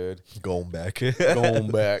really good. Going back.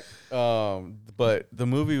 But the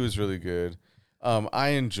movie was really good. I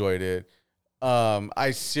enjoyed it.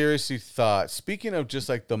 I seriously thought, speaking of just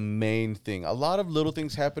like the main thing, a lot of little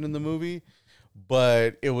things happen in the movie,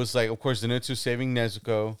 but it was like, of course, Zenitsu saving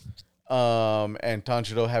Nezuko. And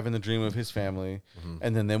Tanjiro having the dream of his family,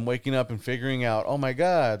 and then them waking up and figuring out, oh my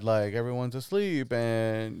god, like everyone's asleep,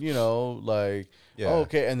 and you know, like,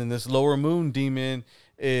 okay, and then this lower moon demon,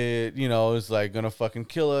 is like gonna fucking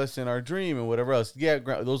kill us in our dream and whatever else. Yeah,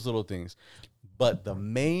 those little things. But the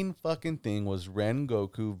main fucking thing was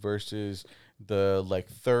Rengoku versus the like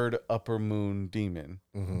third upper moon demon.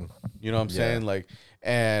 You know what I'm saying? Like,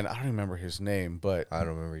 and I don't remember his name, but I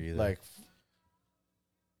don't remember either. Like.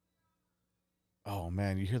 Oh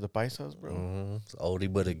man, you hear the biceps, bro? It's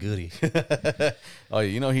oldie but a goodie. Oh yeah,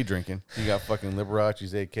 you know he drinking. He got fucking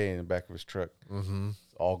Liberace's AK in the back of his truck.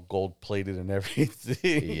 All gold plated and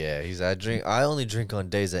everything. Yeah, he's I only drink on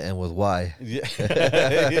days that end with Y.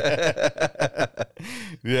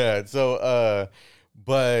 Yeah. So,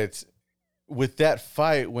 but with that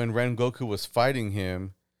fight, when Rengoku was fighting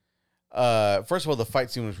him, first of all, the fight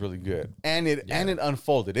scene was really good, and it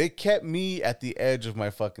unfolded. It kept me at the edge of my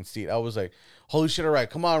fucking seat. I was like, "Holy shit! All right,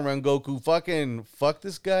 come on, Rengoku, fucking fuck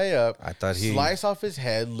this guy up." I thought slice off his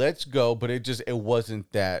head. Let's go. But it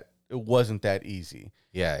wasn't that easy.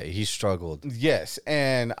 Yeah, he struggled. Yes,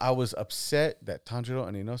 and I was upset that Tanjiro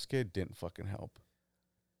and Inosuke didn't fucking help.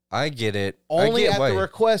 I get it. Only at the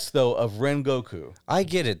request, though, of Rengoku. I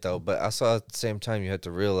get it, though, but also at the same time, you have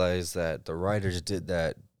to realize that the writers did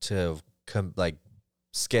that to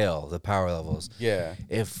scale the power levels. Yeah.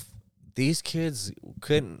 If these kids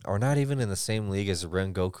couldn't, or not even in the same league as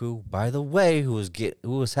Rengoku, by the way, who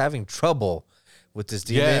was having trouble with this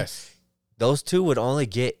demon, those two would only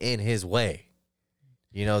get in his way.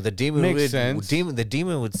 You know, the demon the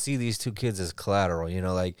demon would see these two kids as collateral. You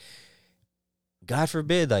know, like, God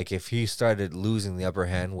forbid, like if he started losing the upper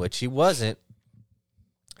hand, which he wasn't,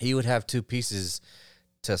 he would have two pieces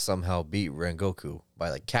to somehow beat Rengoku by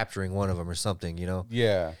like capturing one of them or something, you know?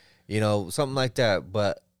 Yeah. You know, something like that.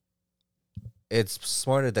 But it's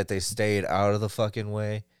smarter that they stayed out of the fucking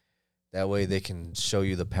way That way they can show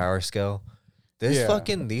you the power scale. These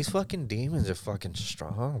fucking demons are fucking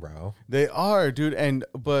strong, bro. They are, dude.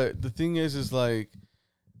 But the thing is like,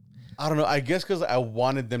 I don't know. I guess because I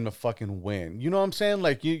wanted them to fucking win. You know what I'm saying?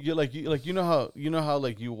 Like you know how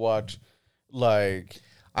like you watch, like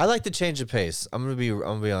I like to change the pace. I'm gonna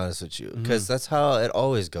be honest with you, because that's how it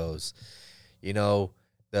always goes. You know,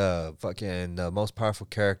 the most powerful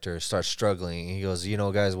character starts struggling. He goes, you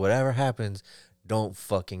know, guys, whatever happens, don't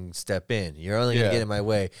fucking step in. You're only gonna get in my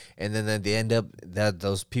way. And then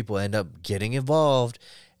those people end up getting involved,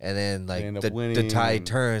 and then like the tide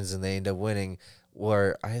turns and they end up winning.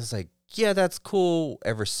 Where I was like, yeah, that's cool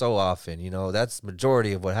ever so often. You know, that's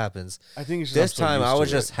majority of what happens. I think it's just this time I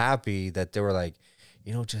was just happy that they were like,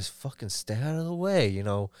 you know, just fucking stay out of the way. You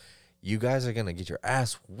know, you guys are gonna get your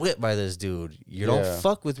ass whipped by this dude. You don't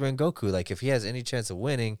fuck with Rengoku. Like, if he has any chance of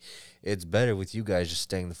winning, it's better with you guys just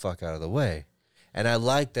staying the fuck out of the way. And I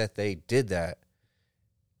like that they did that.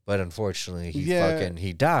 But unfortunately,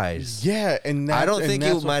 he dies. Yeah, and I don't think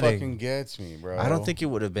it might have fucking gets me, bro. I don't think it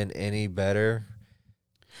would have been any better.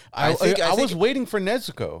 I was waiting for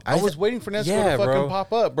Nezuko. I was waiting for Nezuko to fucking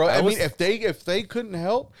pop up, bro. I mean, if they couldn't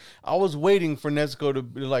help, I was waiting for Nezuko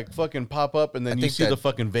to like fucking pop up, and then you see the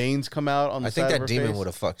fucking veins come out on the side of her face. I think that demon would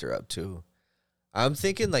have fucked her up too. I'm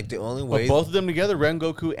thinking like the only way, both of them together,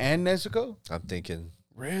 Rengoku and Nezuko. I'm thinking.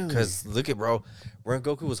 Really? Because look at, bro,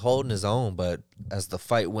 Rengoku was holding his own, but as the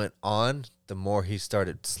fight went on, the more he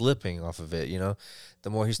started slipping off of it, you know, the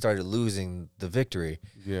more he started losing the victory.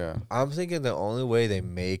 Yeah. I'm thinking the only way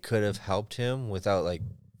they could have helped him without like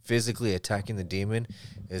physically attacking the demon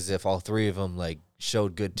is if all three of them like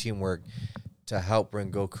showed good teamwork to help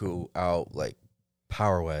Rengoku out, like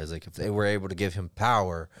power wise. Like if they were able to give him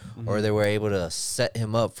power or they were able to set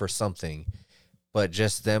him up for something. But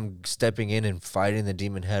just them stepping in and fighting the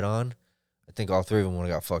demon head on, I think all three of them would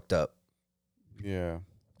have got fucked up. Yeah.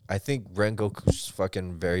 I think Rengoku's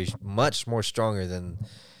fucking very much more stronger than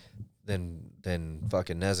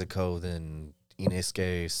fucking Nezuko, than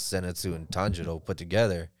Inosuke, Zenitsu, and Tanjiro put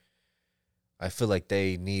together. I feel like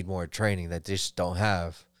they need more training that they just don't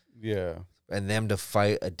have. Yeah. And them to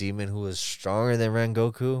fight a demon who is stronger than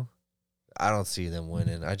Rengoku, I don't see them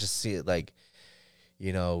winning. I just see it like,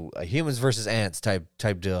 you know, a humans versus ants type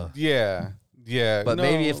deal. Yeah, yeah. But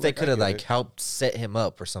maybe if they could have like helped set him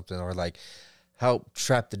up or something, or like help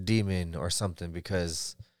trap the demon or something,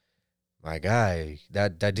 because my guy,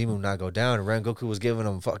 that demon would not go down. Rengoku was giving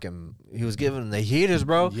him the heaters,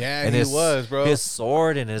 bro. Yeah, and he was, bro. His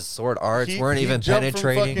sword and his sword arts weren't even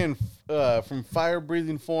penetrating. From fire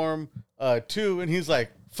breathing form 2, and he's like,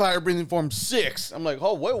 fire breathing form 6. I'm like,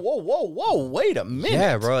 oh, whoa, wait a minute.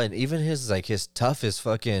 Yeah, bro, and even his toughest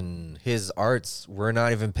his arts were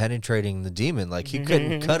not even penetrating the demon. Like, he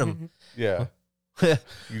couldn't cut him. Yeah. You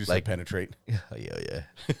just like penetrate. Yeah.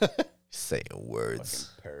 Saying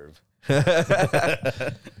words. Fucking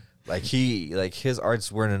perv. like his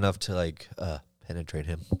arts weren't enough to penetrate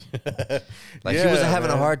him. Like, he was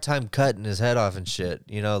having a hard time cutting his head off and shit.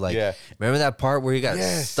 You know, like, remember that part where he got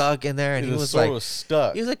stuck in there and he was like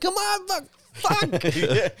stuck. He was like, come on, fuck.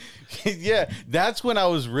 Yeah. That's when I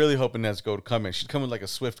was really hoping Nezuko would come in. She'd come with like a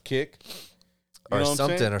swift kick. Or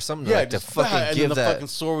something like to fucking give and that. The fucking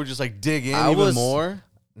sword would just like dig in even more.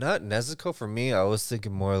 Not Nezuko for me. I was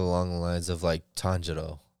thinking more along the lines of like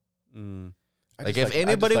Tanjiro. Like, if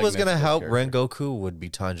anybody was going to help Rengoku, would be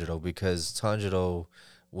Tanjiro, because Tanjiro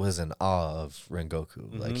was in awe of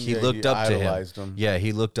Rengoku. Like, he looked up to him. Yeah,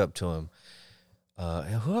 he looked up to him.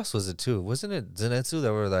 Who else was it too? Wasn't it Zenitsu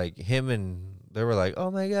that were like him, and they were like,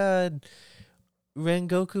 oh my God,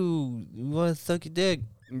 Rengoku, you want to suck your dick?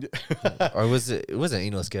 Or was it wasn't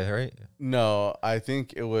Inosuke, right? No, I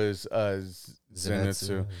think it was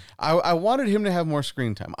Zenitsu. I wanted him to have more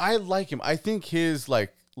screen time. I like him. I think his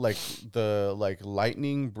like the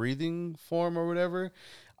lightning breathing form or whatever,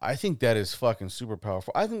 I think that is fucking super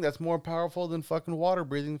powerful. I think that's more powerful than fucking water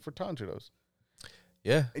breathing for Tanjiro's.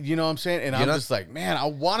 Yeah. You know what I'm saying? And I'm just like, man, I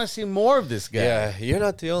want to see more of this guy. Yeah, you're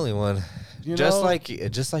not the only one. Just like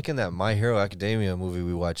in that My Hero Academia movie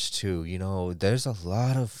we watched too, you know, there's a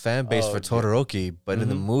lot of fan base for Todoroki, but in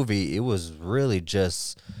the movie it was really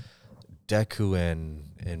just Deku and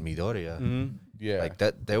Midoriya. Yeah. Like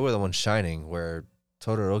that, they were the ones shining, where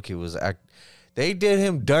Todoroki was they did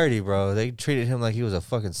him dirty, bro. They treated him like he was a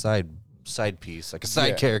fucking side piece, like a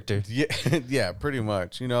side character. Yeah. Yeah, pretty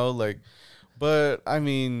much. You know, like, but I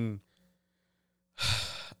mean,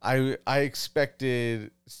 I expected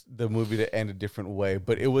the movie to end a different way,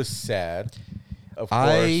 but it was sad. Of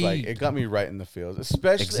course, like, it got me right in the feels,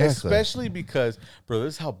 especially because, bro,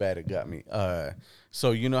 this is how bad it got me.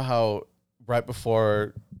 So you know how right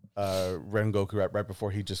before Rengoku right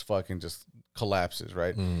before he just fucking just collapses,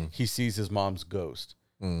 right? He sees his mom's ghost.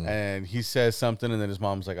 And he says something, and then his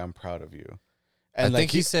mom's like, "I'm proud of you." And I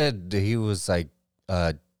think he said he was like,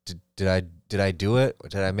 "Did I do it? Or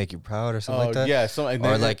did I make you proud or something like that?" Yeah, so and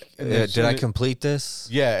or then, like, did I complete this?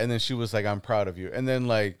 Yeah, and then she was like, "I'm proud of you." And then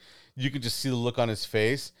like you could just see the look on his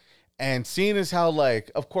face, and seeing as how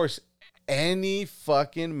like, of course, any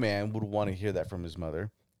fucking man would want to hear that from his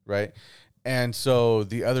mother, right? And so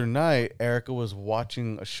the other night, Erica was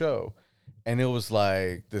watching a show. And it was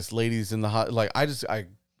like this lady's in the hot. Like I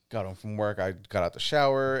got home from work. I got out the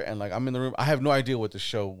shower and like I'm in the room. I have no idea what the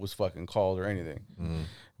show was fucking called or anything.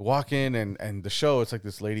 Walk in and the show. It's like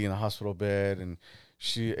this lady in a hospital bed and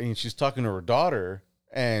she's talking to her daughter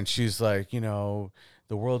and she's like, you know,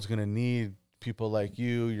 the world's gonna need people like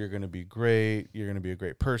you. You're gonna be great. You're gonna be a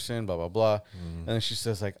great person. Blah blah blah. And then she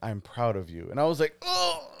says like, I'm proud of you. And I was like,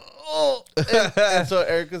 oh. And so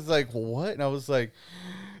Erica's like, well, what? And I was like,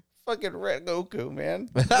 fucking Ren Goku, man.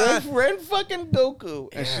 Ren fucking Goku.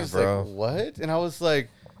 And Yeah, she's bro. like, what? And I was like,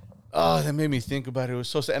 oh, that made me think about it. It was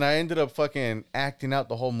so sad. And I ended up fucking acting out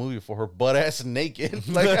the whole movie for her butt ass naked.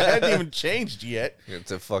 Like I hadn't even changed yet.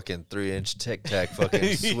 It's a fucking 3-inch tic tac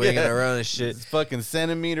fucking swinging around and shit. It's fucking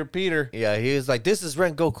centimeter Peter. Yeah, he was like, this is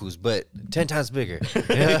Rengoku's, but 10 times bigger.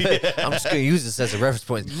 I'm just going to use this as a reference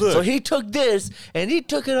point. Look. So he took this, and he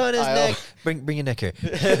took it on his neck. Bring your neck here.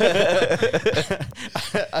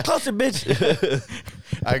 Closer, bitch.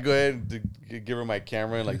 I go ahead and give her my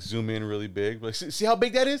camera and like zoom in really big. Like, see how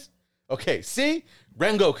big that is? Okay, see?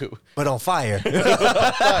 Rengoku. But on fire.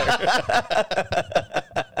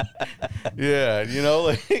 Yeah, you know,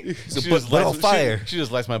 like but on fire. She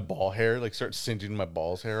just lights my ball hair, like starts singeing my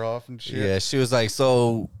balls hair off and shit. Yeah, she was like,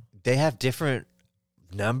 so they have different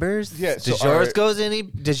numbers? Yeah, Does so yours our- go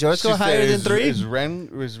Does yours go She higher said, than 3? Is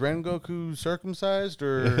Rengoku circumcised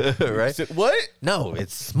or Right? What? No,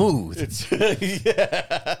 it's smooth. It's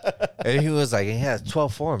yeah. And he was like, he has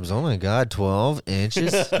 12 forms. Oh my God, 12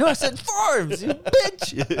 inches? No, I said forms, you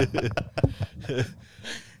bitch.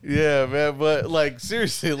 Yeah, man. But like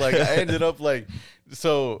seriously, like I ended up like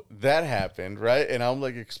so that happened, right? And I'm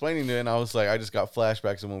like explaining it, and I was like, I just got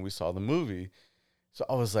flashbacks of when we saw the movie. So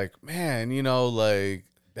I was like, man, you know, like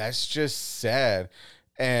that's just sad.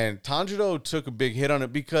 And Tanjiro took a big hit on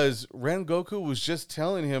it because Rengoku was just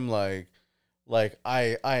telling him like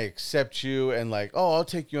I accept you and like, oh, I'll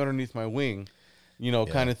take you underneath my wing, you know,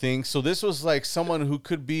 kind of thing. So this was like someone who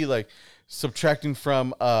could be like subtracting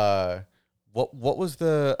from what was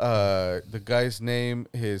the guy's name?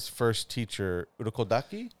 His first teacher,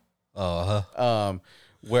 Urokodaki?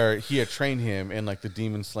 Where he had trained him in like the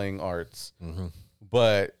demon slaying arts. Mm-hmm.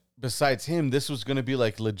 But besides him, this was gonna be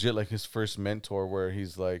like legit, like his first mentor, where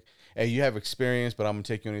he's like, "Hey, you have experience, but I'm gonna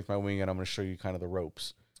take you underneath my wing, and I'm gonna show you kind of the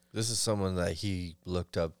ropes." This is someone that he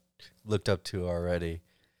looked up to already.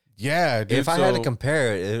 Yeah, dude, if I had to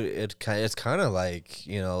compare it, it's kind of like,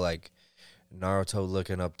 you know, like Naruto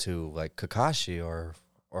looking up to like Kakashi or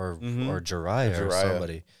Jiraiya or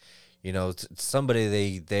somebody. You know,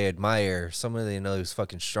 somebody they admire, somebody they know who's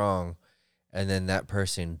fucking strong, and then that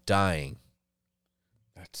person dying.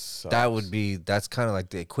 That's kind of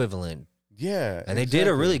like the equivalent. Yeah, and they did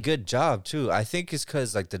a really good job too. I think it's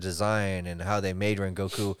because like the design and how they made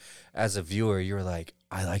Rengoku as a viewer, you were like,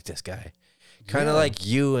 I like this guy. Kind of like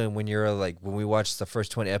you, and when you're like, when we watched the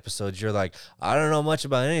first 20 episodes, you're like, I don't know much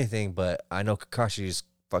about anything, but I know Kakashi's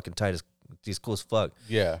fucking tight as he's cool as fuck.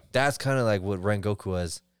 Yeah, that's kind of like what Rengoku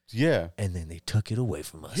was. Yeah. And then they took it away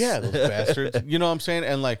from us. Yeah, those bastards. You know what I'm saying?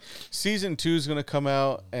 And like season 2 is gonna come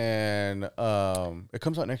out, and it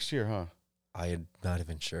comes out next year, huh? I am not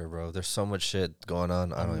even sure, bro. There's so much shit going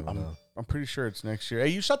on. I don't even know. I'm pretty sure it's next year. Hey,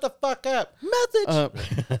 you shut the fuck up. Message.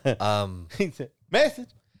 Message.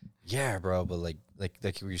 Yeah, bro. But like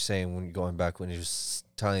you were saying, when going back when he was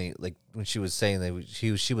telling, like when she was saying that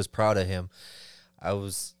she was proud of him, I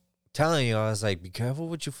was telling you, I was like, be careful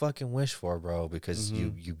what you fucking wish for, bro, because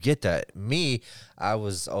you get that. Me, I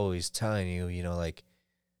was always telling you, you know, like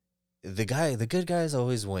the good guys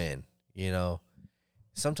always win, you know.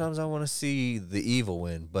 Sometimes I want to see the evil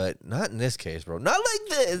win, but not in this case, bro. Not like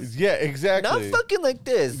this. Yeah, exactly. Not fucking like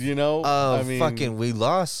this. You know, I mean, fucking we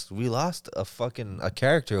lost a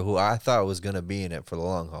character who I thought was gonna be in it for the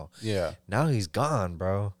long haul. Yeah. Now he's gone,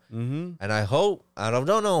 bro. Mm-hmm. And I don't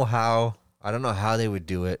know how they would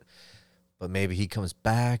do it, but maybe he comes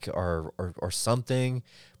back or something.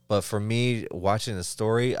 But for me, watching the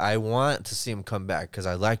story, I want to see him come back because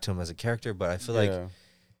I liked him as a character, but I feel like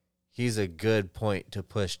he's a good point to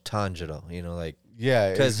push Tanjiro, you know, like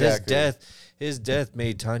Yeah, because exactly. his death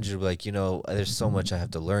made Tanjiro like, there's so much I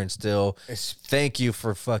have to learn still. Thank you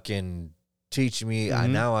for fucking teaching me.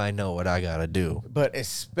 Now I know what I gotta do. But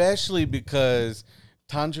especially because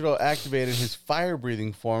Tanjiro activated his fire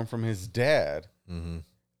breathing form from his dad. Mm-hmm.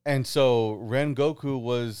 And so Rengoku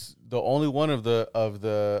was the only one of the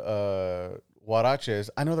Huaraches.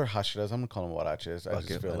 I know they're Hashiras. I'm gonna call them Huaraches. I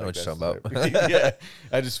just feel like that's yeah.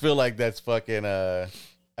 I just feel like that's fucking.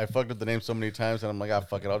 I fucked up the name so many times, and I'm like,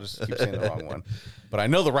 fuck it. I'll just keep saying the wrong one, but I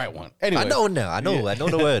know the right one. Anyway, I know now. I know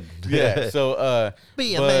the word. Yeah. So,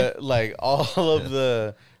 but like all of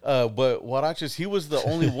the, but Huaraches, he was the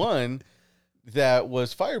only one that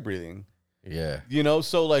was fire breathing. Yeah.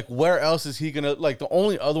 So like where else is he gonna, like, the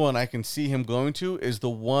only other one I can see him going to is the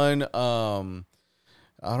one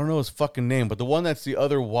I don't know his fucking name, but the one that's the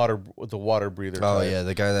other water breather Oh type. yeah,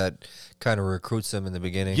 the guy that kind of recruits him in the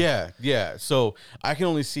beginning. Yeah. So I can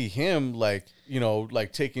only see him like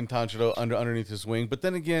taking Tanjiro underneath his wing. But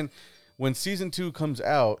then again, when season 2 comes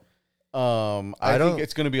out, I think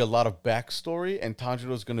it's going to be a lot of backstory, and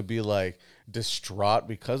Tanjiro is going to be like distraught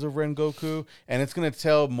because of Rengoku, and it's going to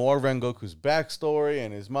tell more Rengoku's backstory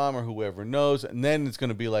and his mom or whoever knows, and then it's going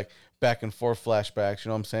to be like back and forth flashbacks. You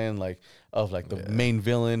know what I'm saying? Like of like the main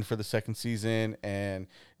villain for the second season, and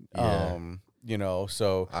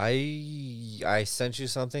so I sent you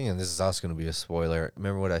something, and this is also going to be a spoiler.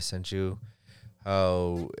 Remember what I sent you?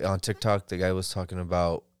 How on TikTok the guy was talking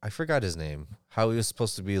about, I forgot his name, how he was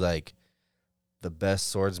supposed to be like the best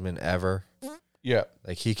swordsman ever. Yeah.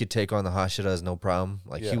 Like he could take on the Hashiras no problem.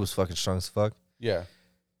 Like he was fucking strong as fuck. Yeah.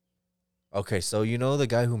 Okay, so the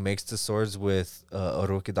guy who makes the swords with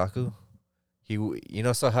Orochidaku?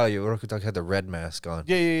 So how Orochidaku had the red mask on?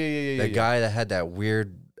 Yeah. The guy that had that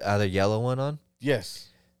weird other yellow one on? Yes.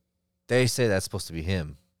 They say that's supposed to be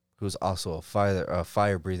him, who's also a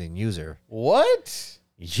fire-breathing user. What?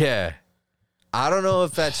 Yeah. I don't know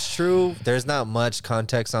if that's true. There's not much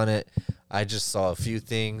context on it. I just saw a few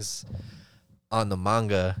things on the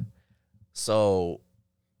manga. So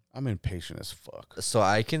I'm impatient as fuck. So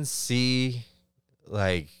I can see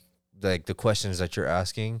like the questions that you're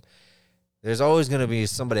asking. There's always going to be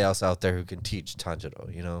somebody else out there who can teach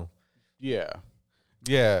Tanjiro, Yeah.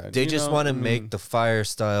 Yeah. They just want to make the fire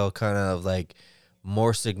style kind of like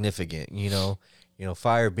more significant,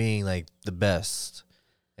 fire being like the best.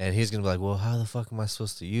 And he's going to be like, well, how the fuck am I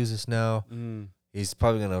supposed to use this now? He's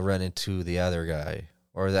probably going to run into the other guy,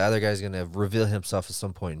 or the other guy's going to reveal himself at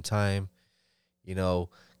some point in time.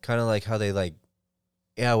 Kind of like how they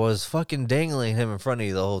I was fucking dangling him in front of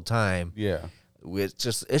you the whole time. Yeah. It's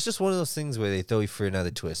just one of those things where they throw you for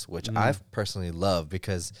another twist, which I personally love,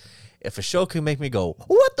 because if a show can make me go,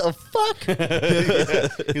 what the fuck? Yeah.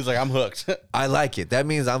 He's like, I'm hooked. I like it. That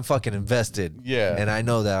means I'm fucking invested. Yeah. And I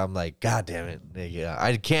know that I'm like, God damn it. Yeah,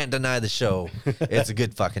 I can't deny the show. It's a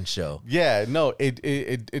good fucking show. Yeah, no,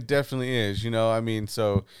 it definitely is.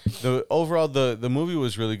 So the overall the movie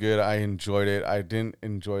was really good. I enjoyed it. I didn't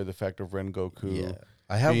enjoy the fact of Rengoku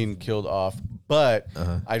being killed off, but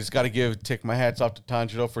I just got to take my hats off to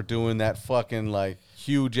Tanjiro for doing that fucking like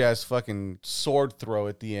huge ass fucking sword throw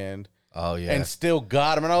at the end. Oh yeah, and still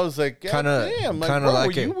got him. And I was like, damn, like,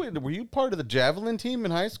 bro, were you part of the javelin team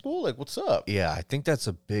in high school? Like, what's up? Yeah, I think that's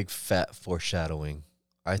a big fat foreshadowing.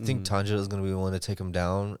 I think Tanjiro is going to be willing to take him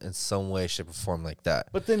down in some way, shape, or form like that.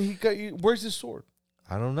 But then he got you. Where's his sword?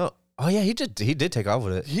 I don't know. Oh yeah, he did take off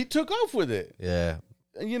with it. He took off with it. Yeah.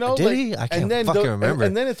 Did he? I can't fucking remember.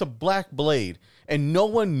 And then it's a black blade, and no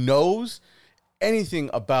one knows anything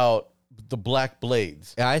about the black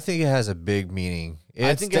blades. Yeah, I think it has a big meaning.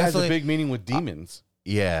 I think it has a big meaning with demons.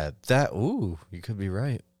 Yeah, you could be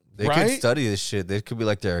right. They right? could study this shit. They could be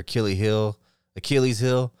like their Achilles heel.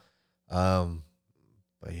 But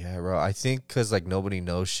yeah, bro, I think because like nobody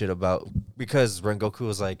knows shit about, because Rengoku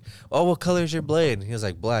was like, oh, what color is your blade? And he was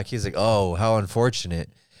like, black. He's like, oh, how unfortunate.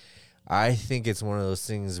 I think it's one of those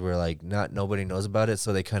things where like nobody knows about it,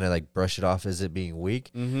 so they kind of like brush it off as it being weak.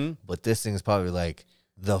 Mm-hmm. But this thing's probably like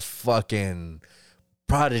the fucking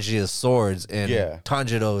prodigy of swords, and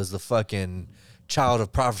Tanjiro is the fucking child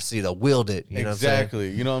of prophecy that wield it. You know exactly. What I'm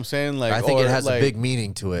saying? You know what I'm saying? Like, I think it has a big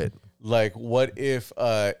meaning to it. Like, what if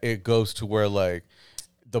it goes to where like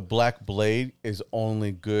the black blade is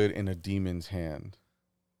only good in a demon's hand?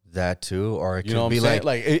 That too, or it could be like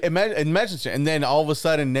imagine, and then all of a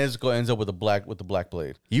sudden Nezuko ends up with the black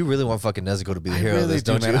blade. You really want fucking Nezuko to be the hero of this,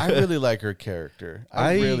 don't you? I really like her character.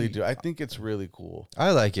 I really do. I think it's really cool.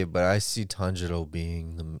 I like it, but I see Tanjiro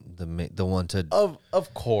being the one to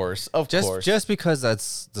of course, just because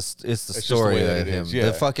it's the story of him. Yeah.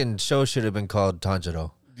 The fucking show should have been called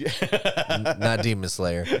Tanjiro. not Demon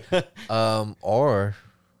Slayer. Or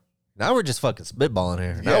now we're just fucking spitballing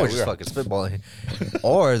here. Now we're just fucking spitballing here.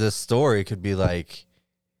 Or the story could be like,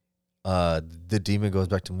 the demon goes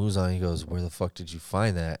back to Muzan. He goes, "Where the fuck did you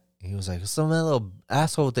find that?" He was like, "Some little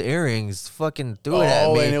asshole with the earrings fucking threw it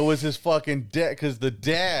at me." Oh, and it was his fucking dad, because the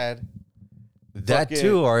dad. That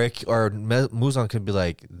too, or Muzan could be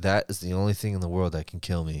like, "That is the only thing in the world that can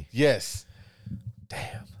kill me." Yes.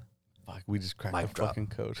 Damn. Fuck, we just cracked Mic the drop. fucking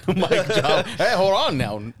code. Mic drop. Hey, hold on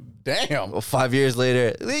now. Damn. Well, 5 years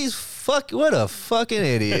later, what a fucking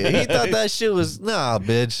idiot. He thought that shit was, nah,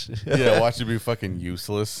 bitch. Yeah, watch it be fucking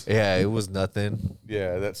useless. Yeah, it was nothing.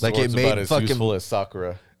 Yeah, that's Like, like it made about as fucking- useful as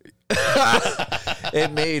Sakura.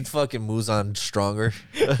 It made fucking Muzan stronger.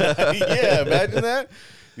 Yeah, imagine that.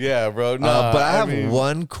 Yeah, bro. Nah, But I have mean,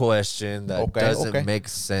 one question that doesn't okay. make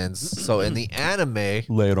sense. So in the anime,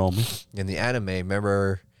 lay it on me.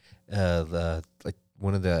 remember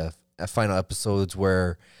one of the final episodes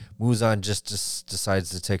where Muzan just decides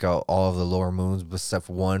to take out all of the lower moons except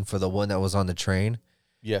for one, for the one that was on the train,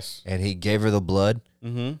 Yes. and he gave her the blood.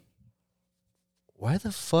 Mm-hmm. Why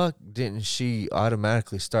the fuck didn't she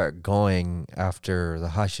automatically start going after the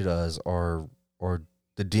Hashiras or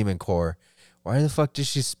the Demon Core? Why the fuck did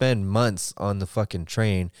she spend months on the fucking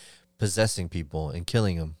train possessing people and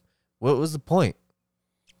killing them? What was the point?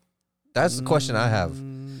 That's the question I have.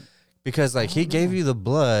 Because like he gave you the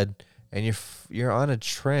blood and you're on a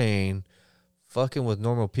train fucking with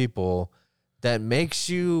normal people, that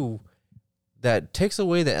takes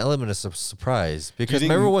away the element of surprise. Because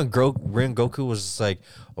remember when Goku was just like,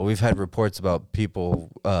 "Oh, we've had reports about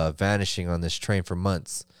people vanishing on this train for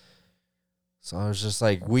months." So I was just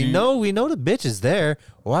like, we know the bitch is there.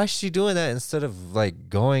 Why is she doing that instead of like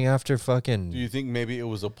going after fucking? Do you think maybe it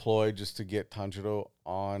was a ploy just to get Tanjiro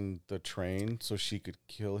on the train so she could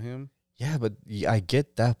kill him? Yeah, but I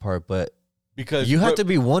get that part, but Because you have to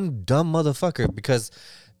be one dumb motherfucker, because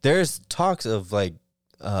there's talks of like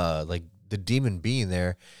the demon being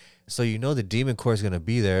there. So you know the demon core is going to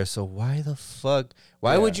be there. So why the fuck?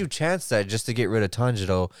 Why would you chance that just to get rid of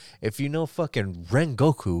Tanjiro if you know fucking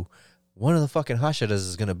Rengoku, one of the fucking Hashiras,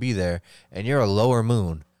 is going to be there and you're a lower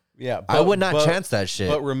moon? Yeah, I would not chance that shit.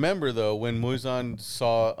 But remember though, when Muzan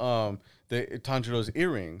saw the Tanjiro's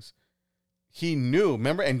earrings, he knew.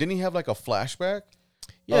 Remember, and didn't he have like a flashback?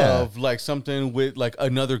 Yeah. Of like something with like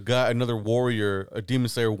another guy, another warrior, a demon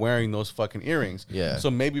slayer wearing those fucking earrings. Yeah.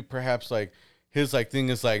 So maybe perhaps like his like thing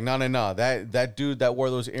is like, no, that dude that wore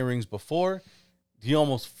those earrings before, he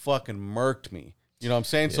almost fucking murked me. You know what I'm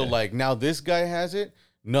saying? So like now this guy has it.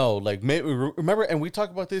 No, like maybe remember, and we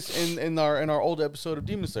talked about this in our old episode of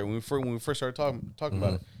Demon Slayer when we first started talking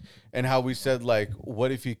about it, and how we said like,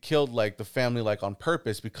 what if he killed like the family like on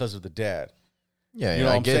purpose because of the dad? Yeah, you know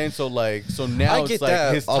what I'm saying? So like, so now it's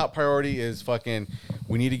like his top priority is fucking,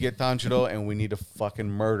 we need to get Tanjiro and we need to fucking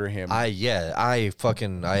murder him. I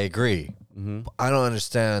agree. Mm-hmm. I don't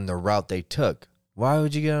understand the route they took. Why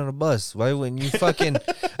would you get on a bus? Why wouldn't you fucking,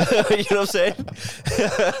 you know what I'm saying?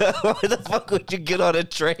 Why the fuck would you get on a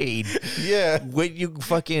train? Yeah. Would you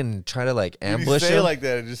fucking try to like When ambush you say him? it like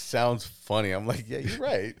that, it just sounds funny. I'm like, yeah, you're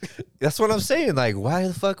right. That's what I'm saying. Like, why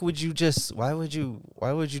the fuck would you why would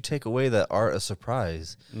you take away the art of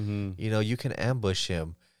surprise? Mm-hmm. You know, you can ambush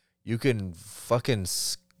him. You can fucking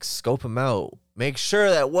scope him out. Make sure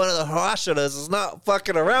that one of the Hashiras is not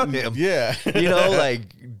fucking around him. Yeah. You know, like,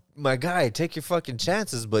 my guy, take your fucking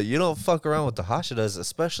chances, but you don't fuck around with the Hashiras,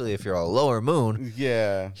 especially if you're a lower moon.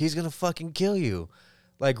 Yeah. He's gonna fucking kill you.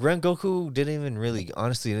 Like, Rengoku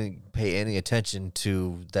didn't pay any attention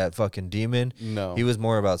to that fucking demon. No. He was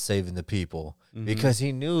more about saving the people because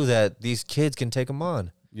he knew that these kids can take him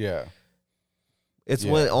on. Yeah. It's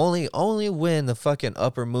when only when the fucking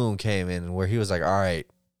upper moon came in where he was like, all right,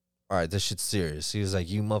 this shit's serious. He was like,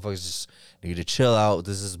 you motherfuckers just need to chill out.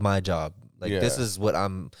 This is my job. Like, this is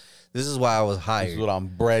why I was hired. This is what I'm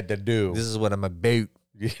bred to do. This is what I'm about.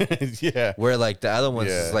 Yeah. Where like the other ones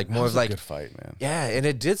is like more of like a good fight, man. Yeah, and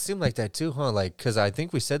it did seem like that too, huh? Like, because I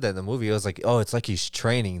think we said that in the movie. It was like, oh, it's like he's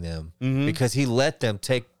training them because he let them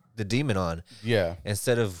take the demon on. Yeah.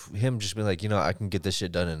 Instead of him just being like, I can get this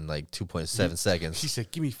shit done in like 2.7 seconds. He said,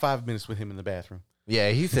 give me 5 minutes with him in the bathroom.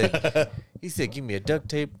 Yeah, he said, give me a duct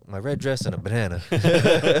tape, my red dress, and a banana.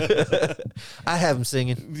 I have him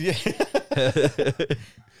singing. Yeah.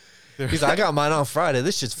 He's like, I got mine on Friday.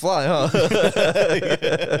 This shit's fly, huh?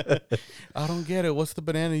 Yeah. I don't get it. What's the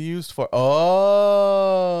banana used for? Oh.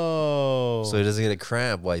 So he doesn't get a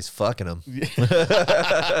cramp while he's fucking him.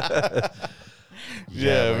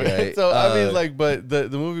 Yeah, man. Right. So I mean, like, but the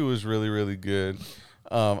movie was really, really good.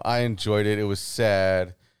 I enjoyed it. It was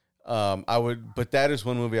sad. I would, but that is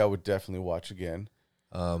one movie I would definitely watch again.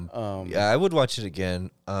 Yeah, I would watch it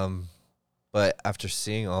again. But after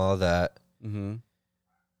seeing all that,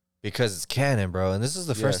 because it's canon, bro, and this is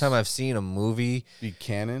the first time I've seen a movie be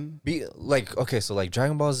canon. Be like, okay, so like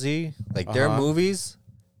Dragon Ball Z, like their movies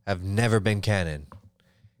have never been canon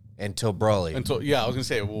until Broly. I was gonna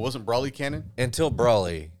say, well, wasn't Broly canon? Until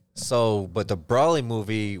Broly. So, but the Broly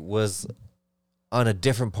movie was on a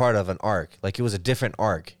different part of an arc. Like it was a different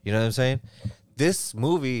arc. You know what I'm saying? This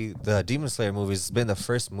movie, the Demon Slayer movie, has been the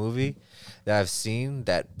first movie that I've seen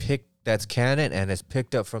that's canon and is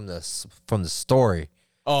picked up from the story.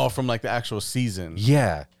 Oh, from like the actual season.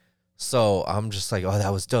 Yeah. So I'm just like, oh,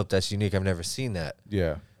 that was dope. That's unique. I've never seen that.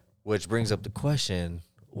 Yeah. Which brings up the question: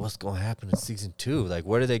 what's going to happen in season 2? Like,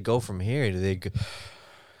 where do they go from here? Do they go?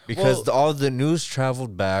 Because all the news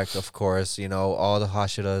traveled back, of course. You know, all the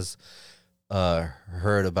Hashiras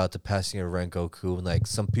heard about the passing of Rengoku, and like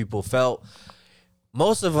some people felt,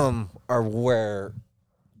 most of them are where,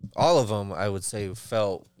 all of them I would say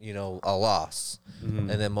felt, you know, a loss, and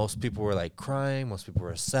then most people were like crying, most people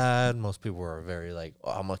were sad, most people were very like,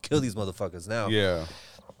 oh, I'm gonna kill these motherfuckers now. Yeah.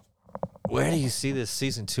 Where do you see this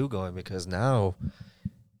season 2 going? Because now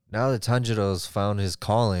that Tanjiro's found his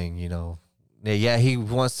calling, you know. Yeah, he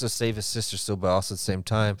wants to save his sister still, but also at the same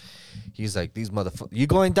time, he's like, these motherfuckers, you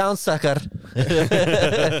going down, sucker.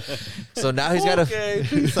 So now he's got to... Okay,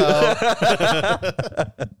 peace out.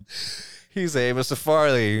 He's like, hey, Mr.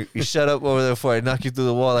 Farley, you shut up over there before I knock you through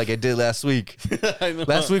the wall like I did last week.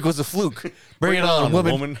 Last week was a fluke. Bring it on,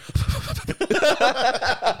 woman.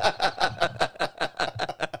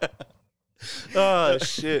 Oh,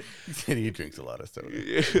 shit. He drinks a lot of soda.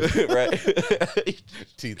 Right.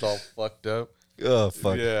 Teeth all fucked up. Oh,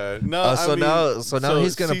 fuck. Yeah. No, now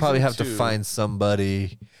he's going to probably have to find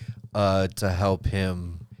somebody to help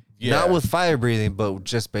him. Yeah. Not with fire breathing, but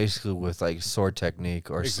just basically with like sword technique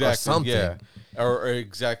or something. Yeah. Or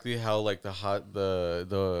exactly how like the Hashiras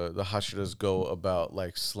go about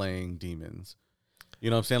like slaying demons. You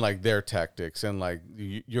know what I'm saying? Like their tactics, and like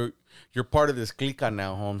you're part of this clique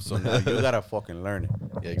now, Holmes. So now you gotta fucking learn it.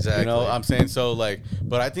 Yeah, exactly. You know what I'm saying? So like,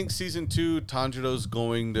 but I think season 2, Tanjiro's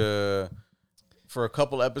going to, for a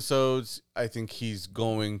couple episodes, I think he's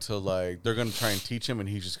going to like, they're gonna try and teach him, and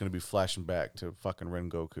he's just gonna be flashing back to fucking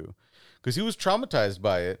Rengoku, because he was traumatized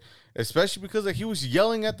by it, especially because like he was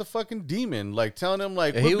yelling at the fucking demon, like telling him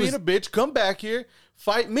like, quit being a bitch, come back here,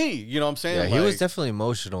 fight me. You know what I'm saying? Yeah, like, he was definitely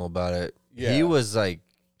emotional about it. Yeah. He was like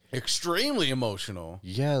extremely emotional.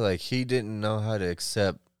 Yeah, like he didn't know how to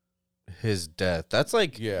accept his death. That's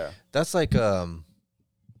like if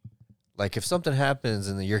something happens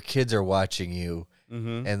and your kids are watching you,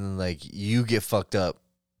 and like you get fucked up,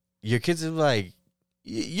 your kids are like,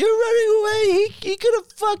 you're running away. He could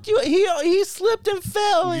have fucked you. He slipped and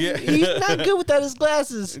fell. And he's not good without his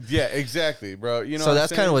glasses. Yeah, exactly, bro. You know. So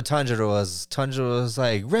that's kind of what Tanjiro was. Tanjiro was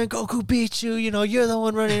like, Rengoku beat you. You know, you're the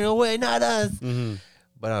one running away, not us.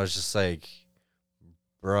 But I was just like,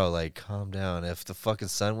 bro, like, calm down. If the fucking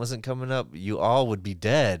sun wasn't coming up, you all would be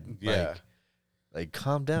dead. Yeah. Like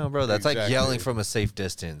calm down, bro. That's like yelling from a safe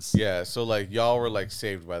distance. Yeah. So like y'all were like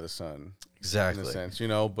saved by the sun. Exactly. In a sense, you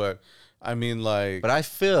know, but. I mean, like, but I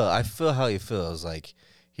feel how he feels. Like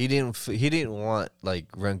he didn't want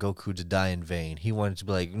like Rengoku to die in vain. He wanted to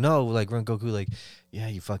be like, no, like Rengoku, like, yeah,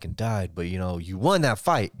 you fucking died, but you know, you won that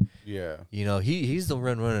fight. Yeah, you know, he's the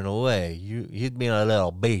one running away. He'd be a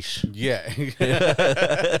little bitch. Yeah, he's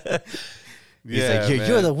like,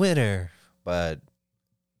 you're the winner. But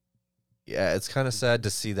yeah, it's kind of sad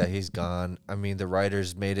to see that he's gone. I mean, the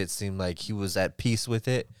writers made it seem like he was at peace with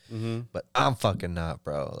it. But I'm fucking not,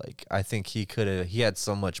 bro. Like, I think he had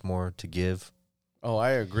so much more to give. Oh, I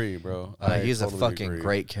agree, bro. He's totally a fucking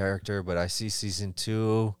great character, but I see season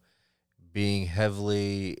 2 being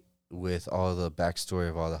heavily with all the backstory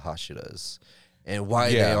of all the Hashiras and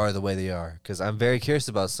why they are the way they are. Because I'm very curious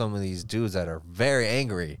about some of these dudes that are very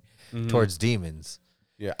angry towards demons.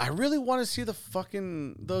 Yeah, I really want to see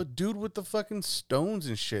the dude with the fucking stones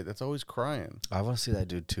and shit that's always crying. I want to see that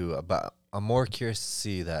dude too. But I'm more curious to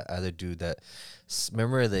see that other dude that,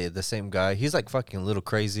 remember the same guy? He's like fucking a little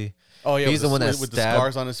crazy. Oh yeah, he's the one that with the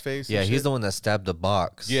scars on his face. Yeah, he's the one that stabbed the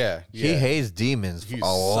box. Yeah. He hates demons a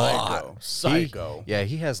lot. Psycho.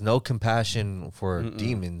 He has no compassion for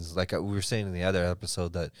demons. Like we were saying in the other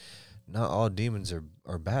episode that not all demons are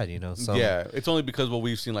bad, you know. It's only because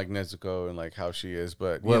we've seen like Nezuko and like how she is,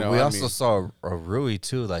 but we also saw a Rui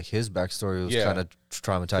too. Like his backstory was kind of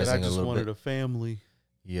traumatizing. I just a little wanted bit. a family.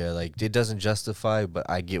 Yeah, like it doesn't justify, but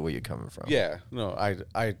I get where you're coming from. Yeah, no,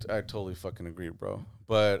 I totally fucking agree, bro.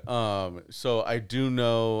 But so I do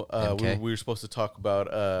know MK? we were supposed to talk about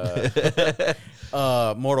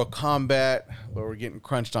Mortal Kombat, but we're getting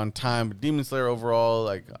crunched on time. But Demon Slayer overall,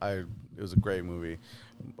 it was a great movie.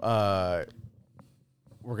 We're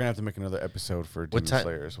gonna have to make another episode for Demon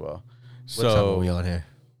Slayer as well. What time are we on here?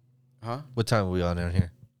 Huh? What time are we on down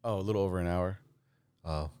here? Oh, a little over an hour.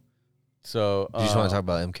 Oh. So Do you just want to talk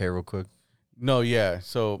about MK real quick? No, yeah.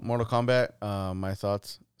 So Mortal Kombat, my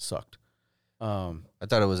thoughts sucked. I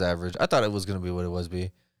thought it was average. I thought it was gonna be what it was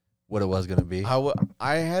gonna be.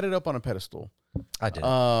 I had it up on a pedestal. I did.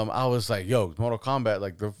 I was like, yo, Mortal Kombat,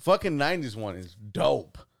 like the fucking 90s one is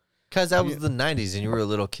dope. Because that was the 90s and you were a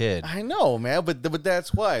little kid. I know, man, but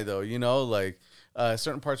that's why though,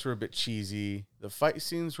 certain parts were a bit cheesy. The fight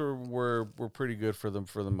scenes were pretty good for them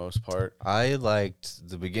for the most part. I liked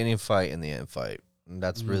the beginning fight and the end fight. And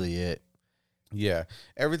that's really it. Yeah.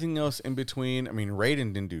 Everything else in between, I mean,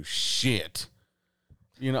 Raiden didn't do shit.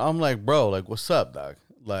 I'm like, bro, like, what's up, dog?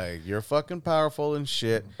 Like, you're fucking powerful and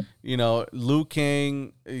shit. Liu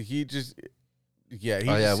Kang, he just...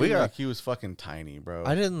 Yeah, he was fucking tiny, bro.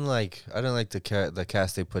 I didn't like the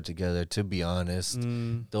cast they put together, to be honest.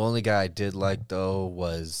 The only guy I did like though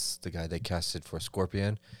was the guy they casted for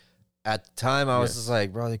Scorpion. At the time I was just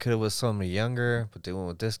like, bro, they could have was somebody younger, but they went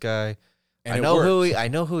with this guy. And I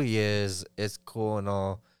know who he is. It's cool and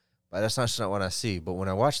all, but that's not what I see. But when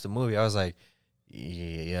I watched the movie, I was like,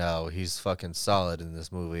 yeah, he's fucking solid in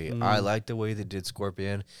this movie. I like the way they did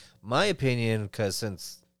Scorpion. My opinion, because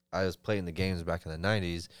since I was playing the games back in the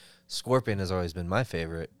 90s, Scorpion has always been my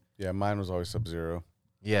favorite. Yeah, mine was always Sub-Zero.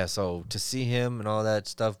 Yeah, so to see him and all that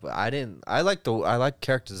stuff, but I like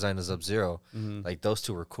character design of Sub-Zero. Like those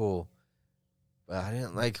two were cool. But I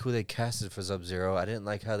didn't like who they casted for Sub-Zero. I didn't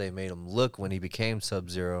like how they made him look when he became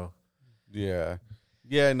Sub-Zero. Yeah.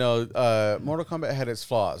 Yeah, no, Mortal Kombat had its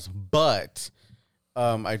flaws, but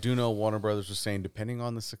I do know Warner Brothers was saying, depending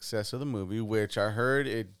on the success of the movie, which I heard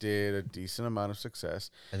it did a decent amount of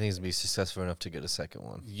success. I think it's going to be successful enough to get a second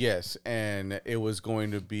one. Yes, and it was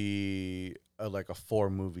going to be a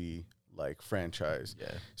 4-movie franchise.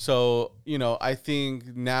 Yeah. So, I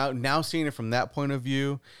think now seeing it from that point of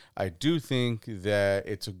view, I do think that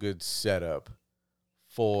it's a good setup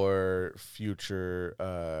for future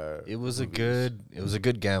it was movies. a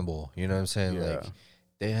good gamble, you know what I'm saying? Yeah. Like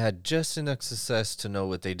they had just enough success to know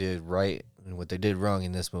what they did right and what they did wrong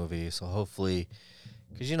in this movie. So hopefully,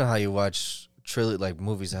 because you know how you watch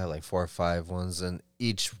movies that have 4 or 5 ones, and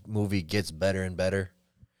each movie gets better and better.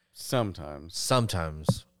 Sometimes,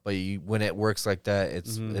 but when it works like that,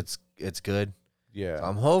 it's good. Yeah, so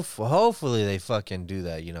I'm hopefully they fucking do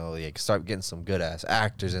that. Start getting some good ass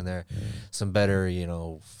actors in there, some better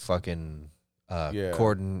fucking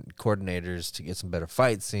coordinators to get some better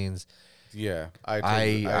fight scenes. Yeah, I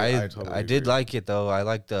totally did agree. like it though. I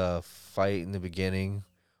liked the fight in the beginning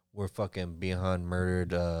where fucking Bihan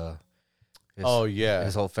murdered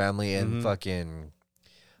his whole family and fucking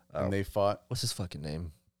and they fought. What's his fucking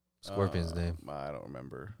name? Scorpion's name. I don't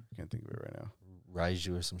remember. Can't think of it right now.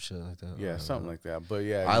 Raiju or some shit like that. Yeah, something like that. But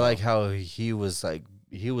yeah, I like how he was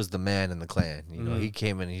the man in the clan. He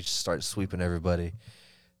came in and he just started sweeping everybody.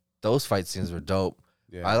 Those fight scenes were dope.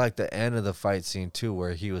 Yeah. I like the end of the fight scene too,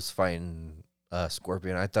 where he was fighting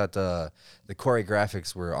Scorpion. I thought the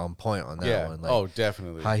choreographics were on point on that one. Like,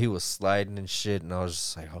 definitely. How he was sliding and shit, and I was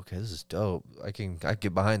just like, okay, this is dope. I can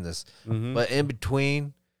get behind this. But in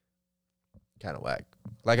between, kind of whack.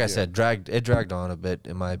 Like I said, dragged on a bit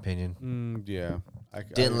in my opinion. Yeah, I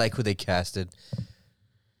didn't like who they casted.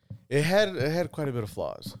 It had quite a bit of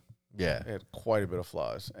flaws. Yeah, it had quite a bit of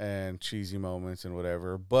flaws and cheesy moments and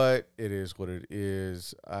whatever. But it is what it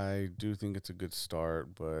is. I do think it's a good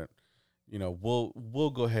start, but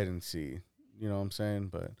we'll go ahead and see. You know what I'm saying?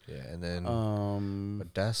 But yeah, and then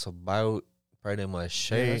but that's about pretty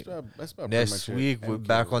much it. Yeah, that's about next pretty much week it. we're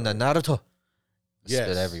back on the Naruto. Yes.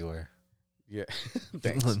 Spit everywhere. Yeah.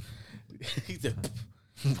 Thanks. He said,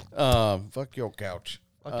 fuck your couch.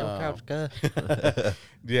 Fuck your couch, guy.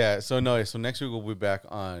 Yeah. So next week we'll be back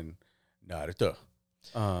on Naruto.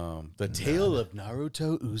 The Tale of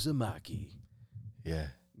Naruto Uzumaki. Yeah.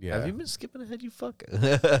 Yeah. Have you been skipping ahead, you fuck?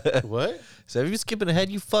 What? So have you been skipping ahead,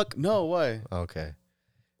 you fuck? No, why? Okay.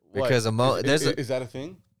 What? Because is that a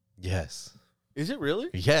thing? Yes. Is it really?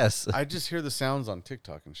 Yes. I just hear the sounds on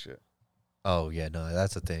TikTok and shit. Oh yeah, no,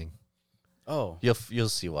 that's a thing. Oh. You'll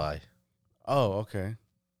see why. Oh, okay.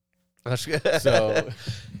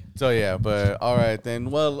 So yeah, but all right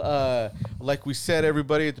then. Well, like we said,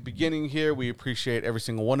 everybody at the beginning here, we appreciate every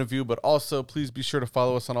single one of you, but also please be sure to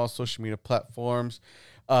follow us on all social media platforms.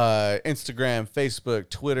 Instagram,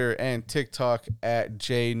 Facebook, Twitter, and TikTok at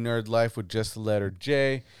JNerdLife with just the letter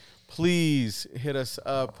J. Please hit us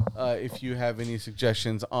up if you have any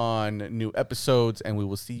suggestions on new episodes, and we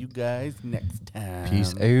will see you guys next time.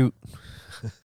 Peace out.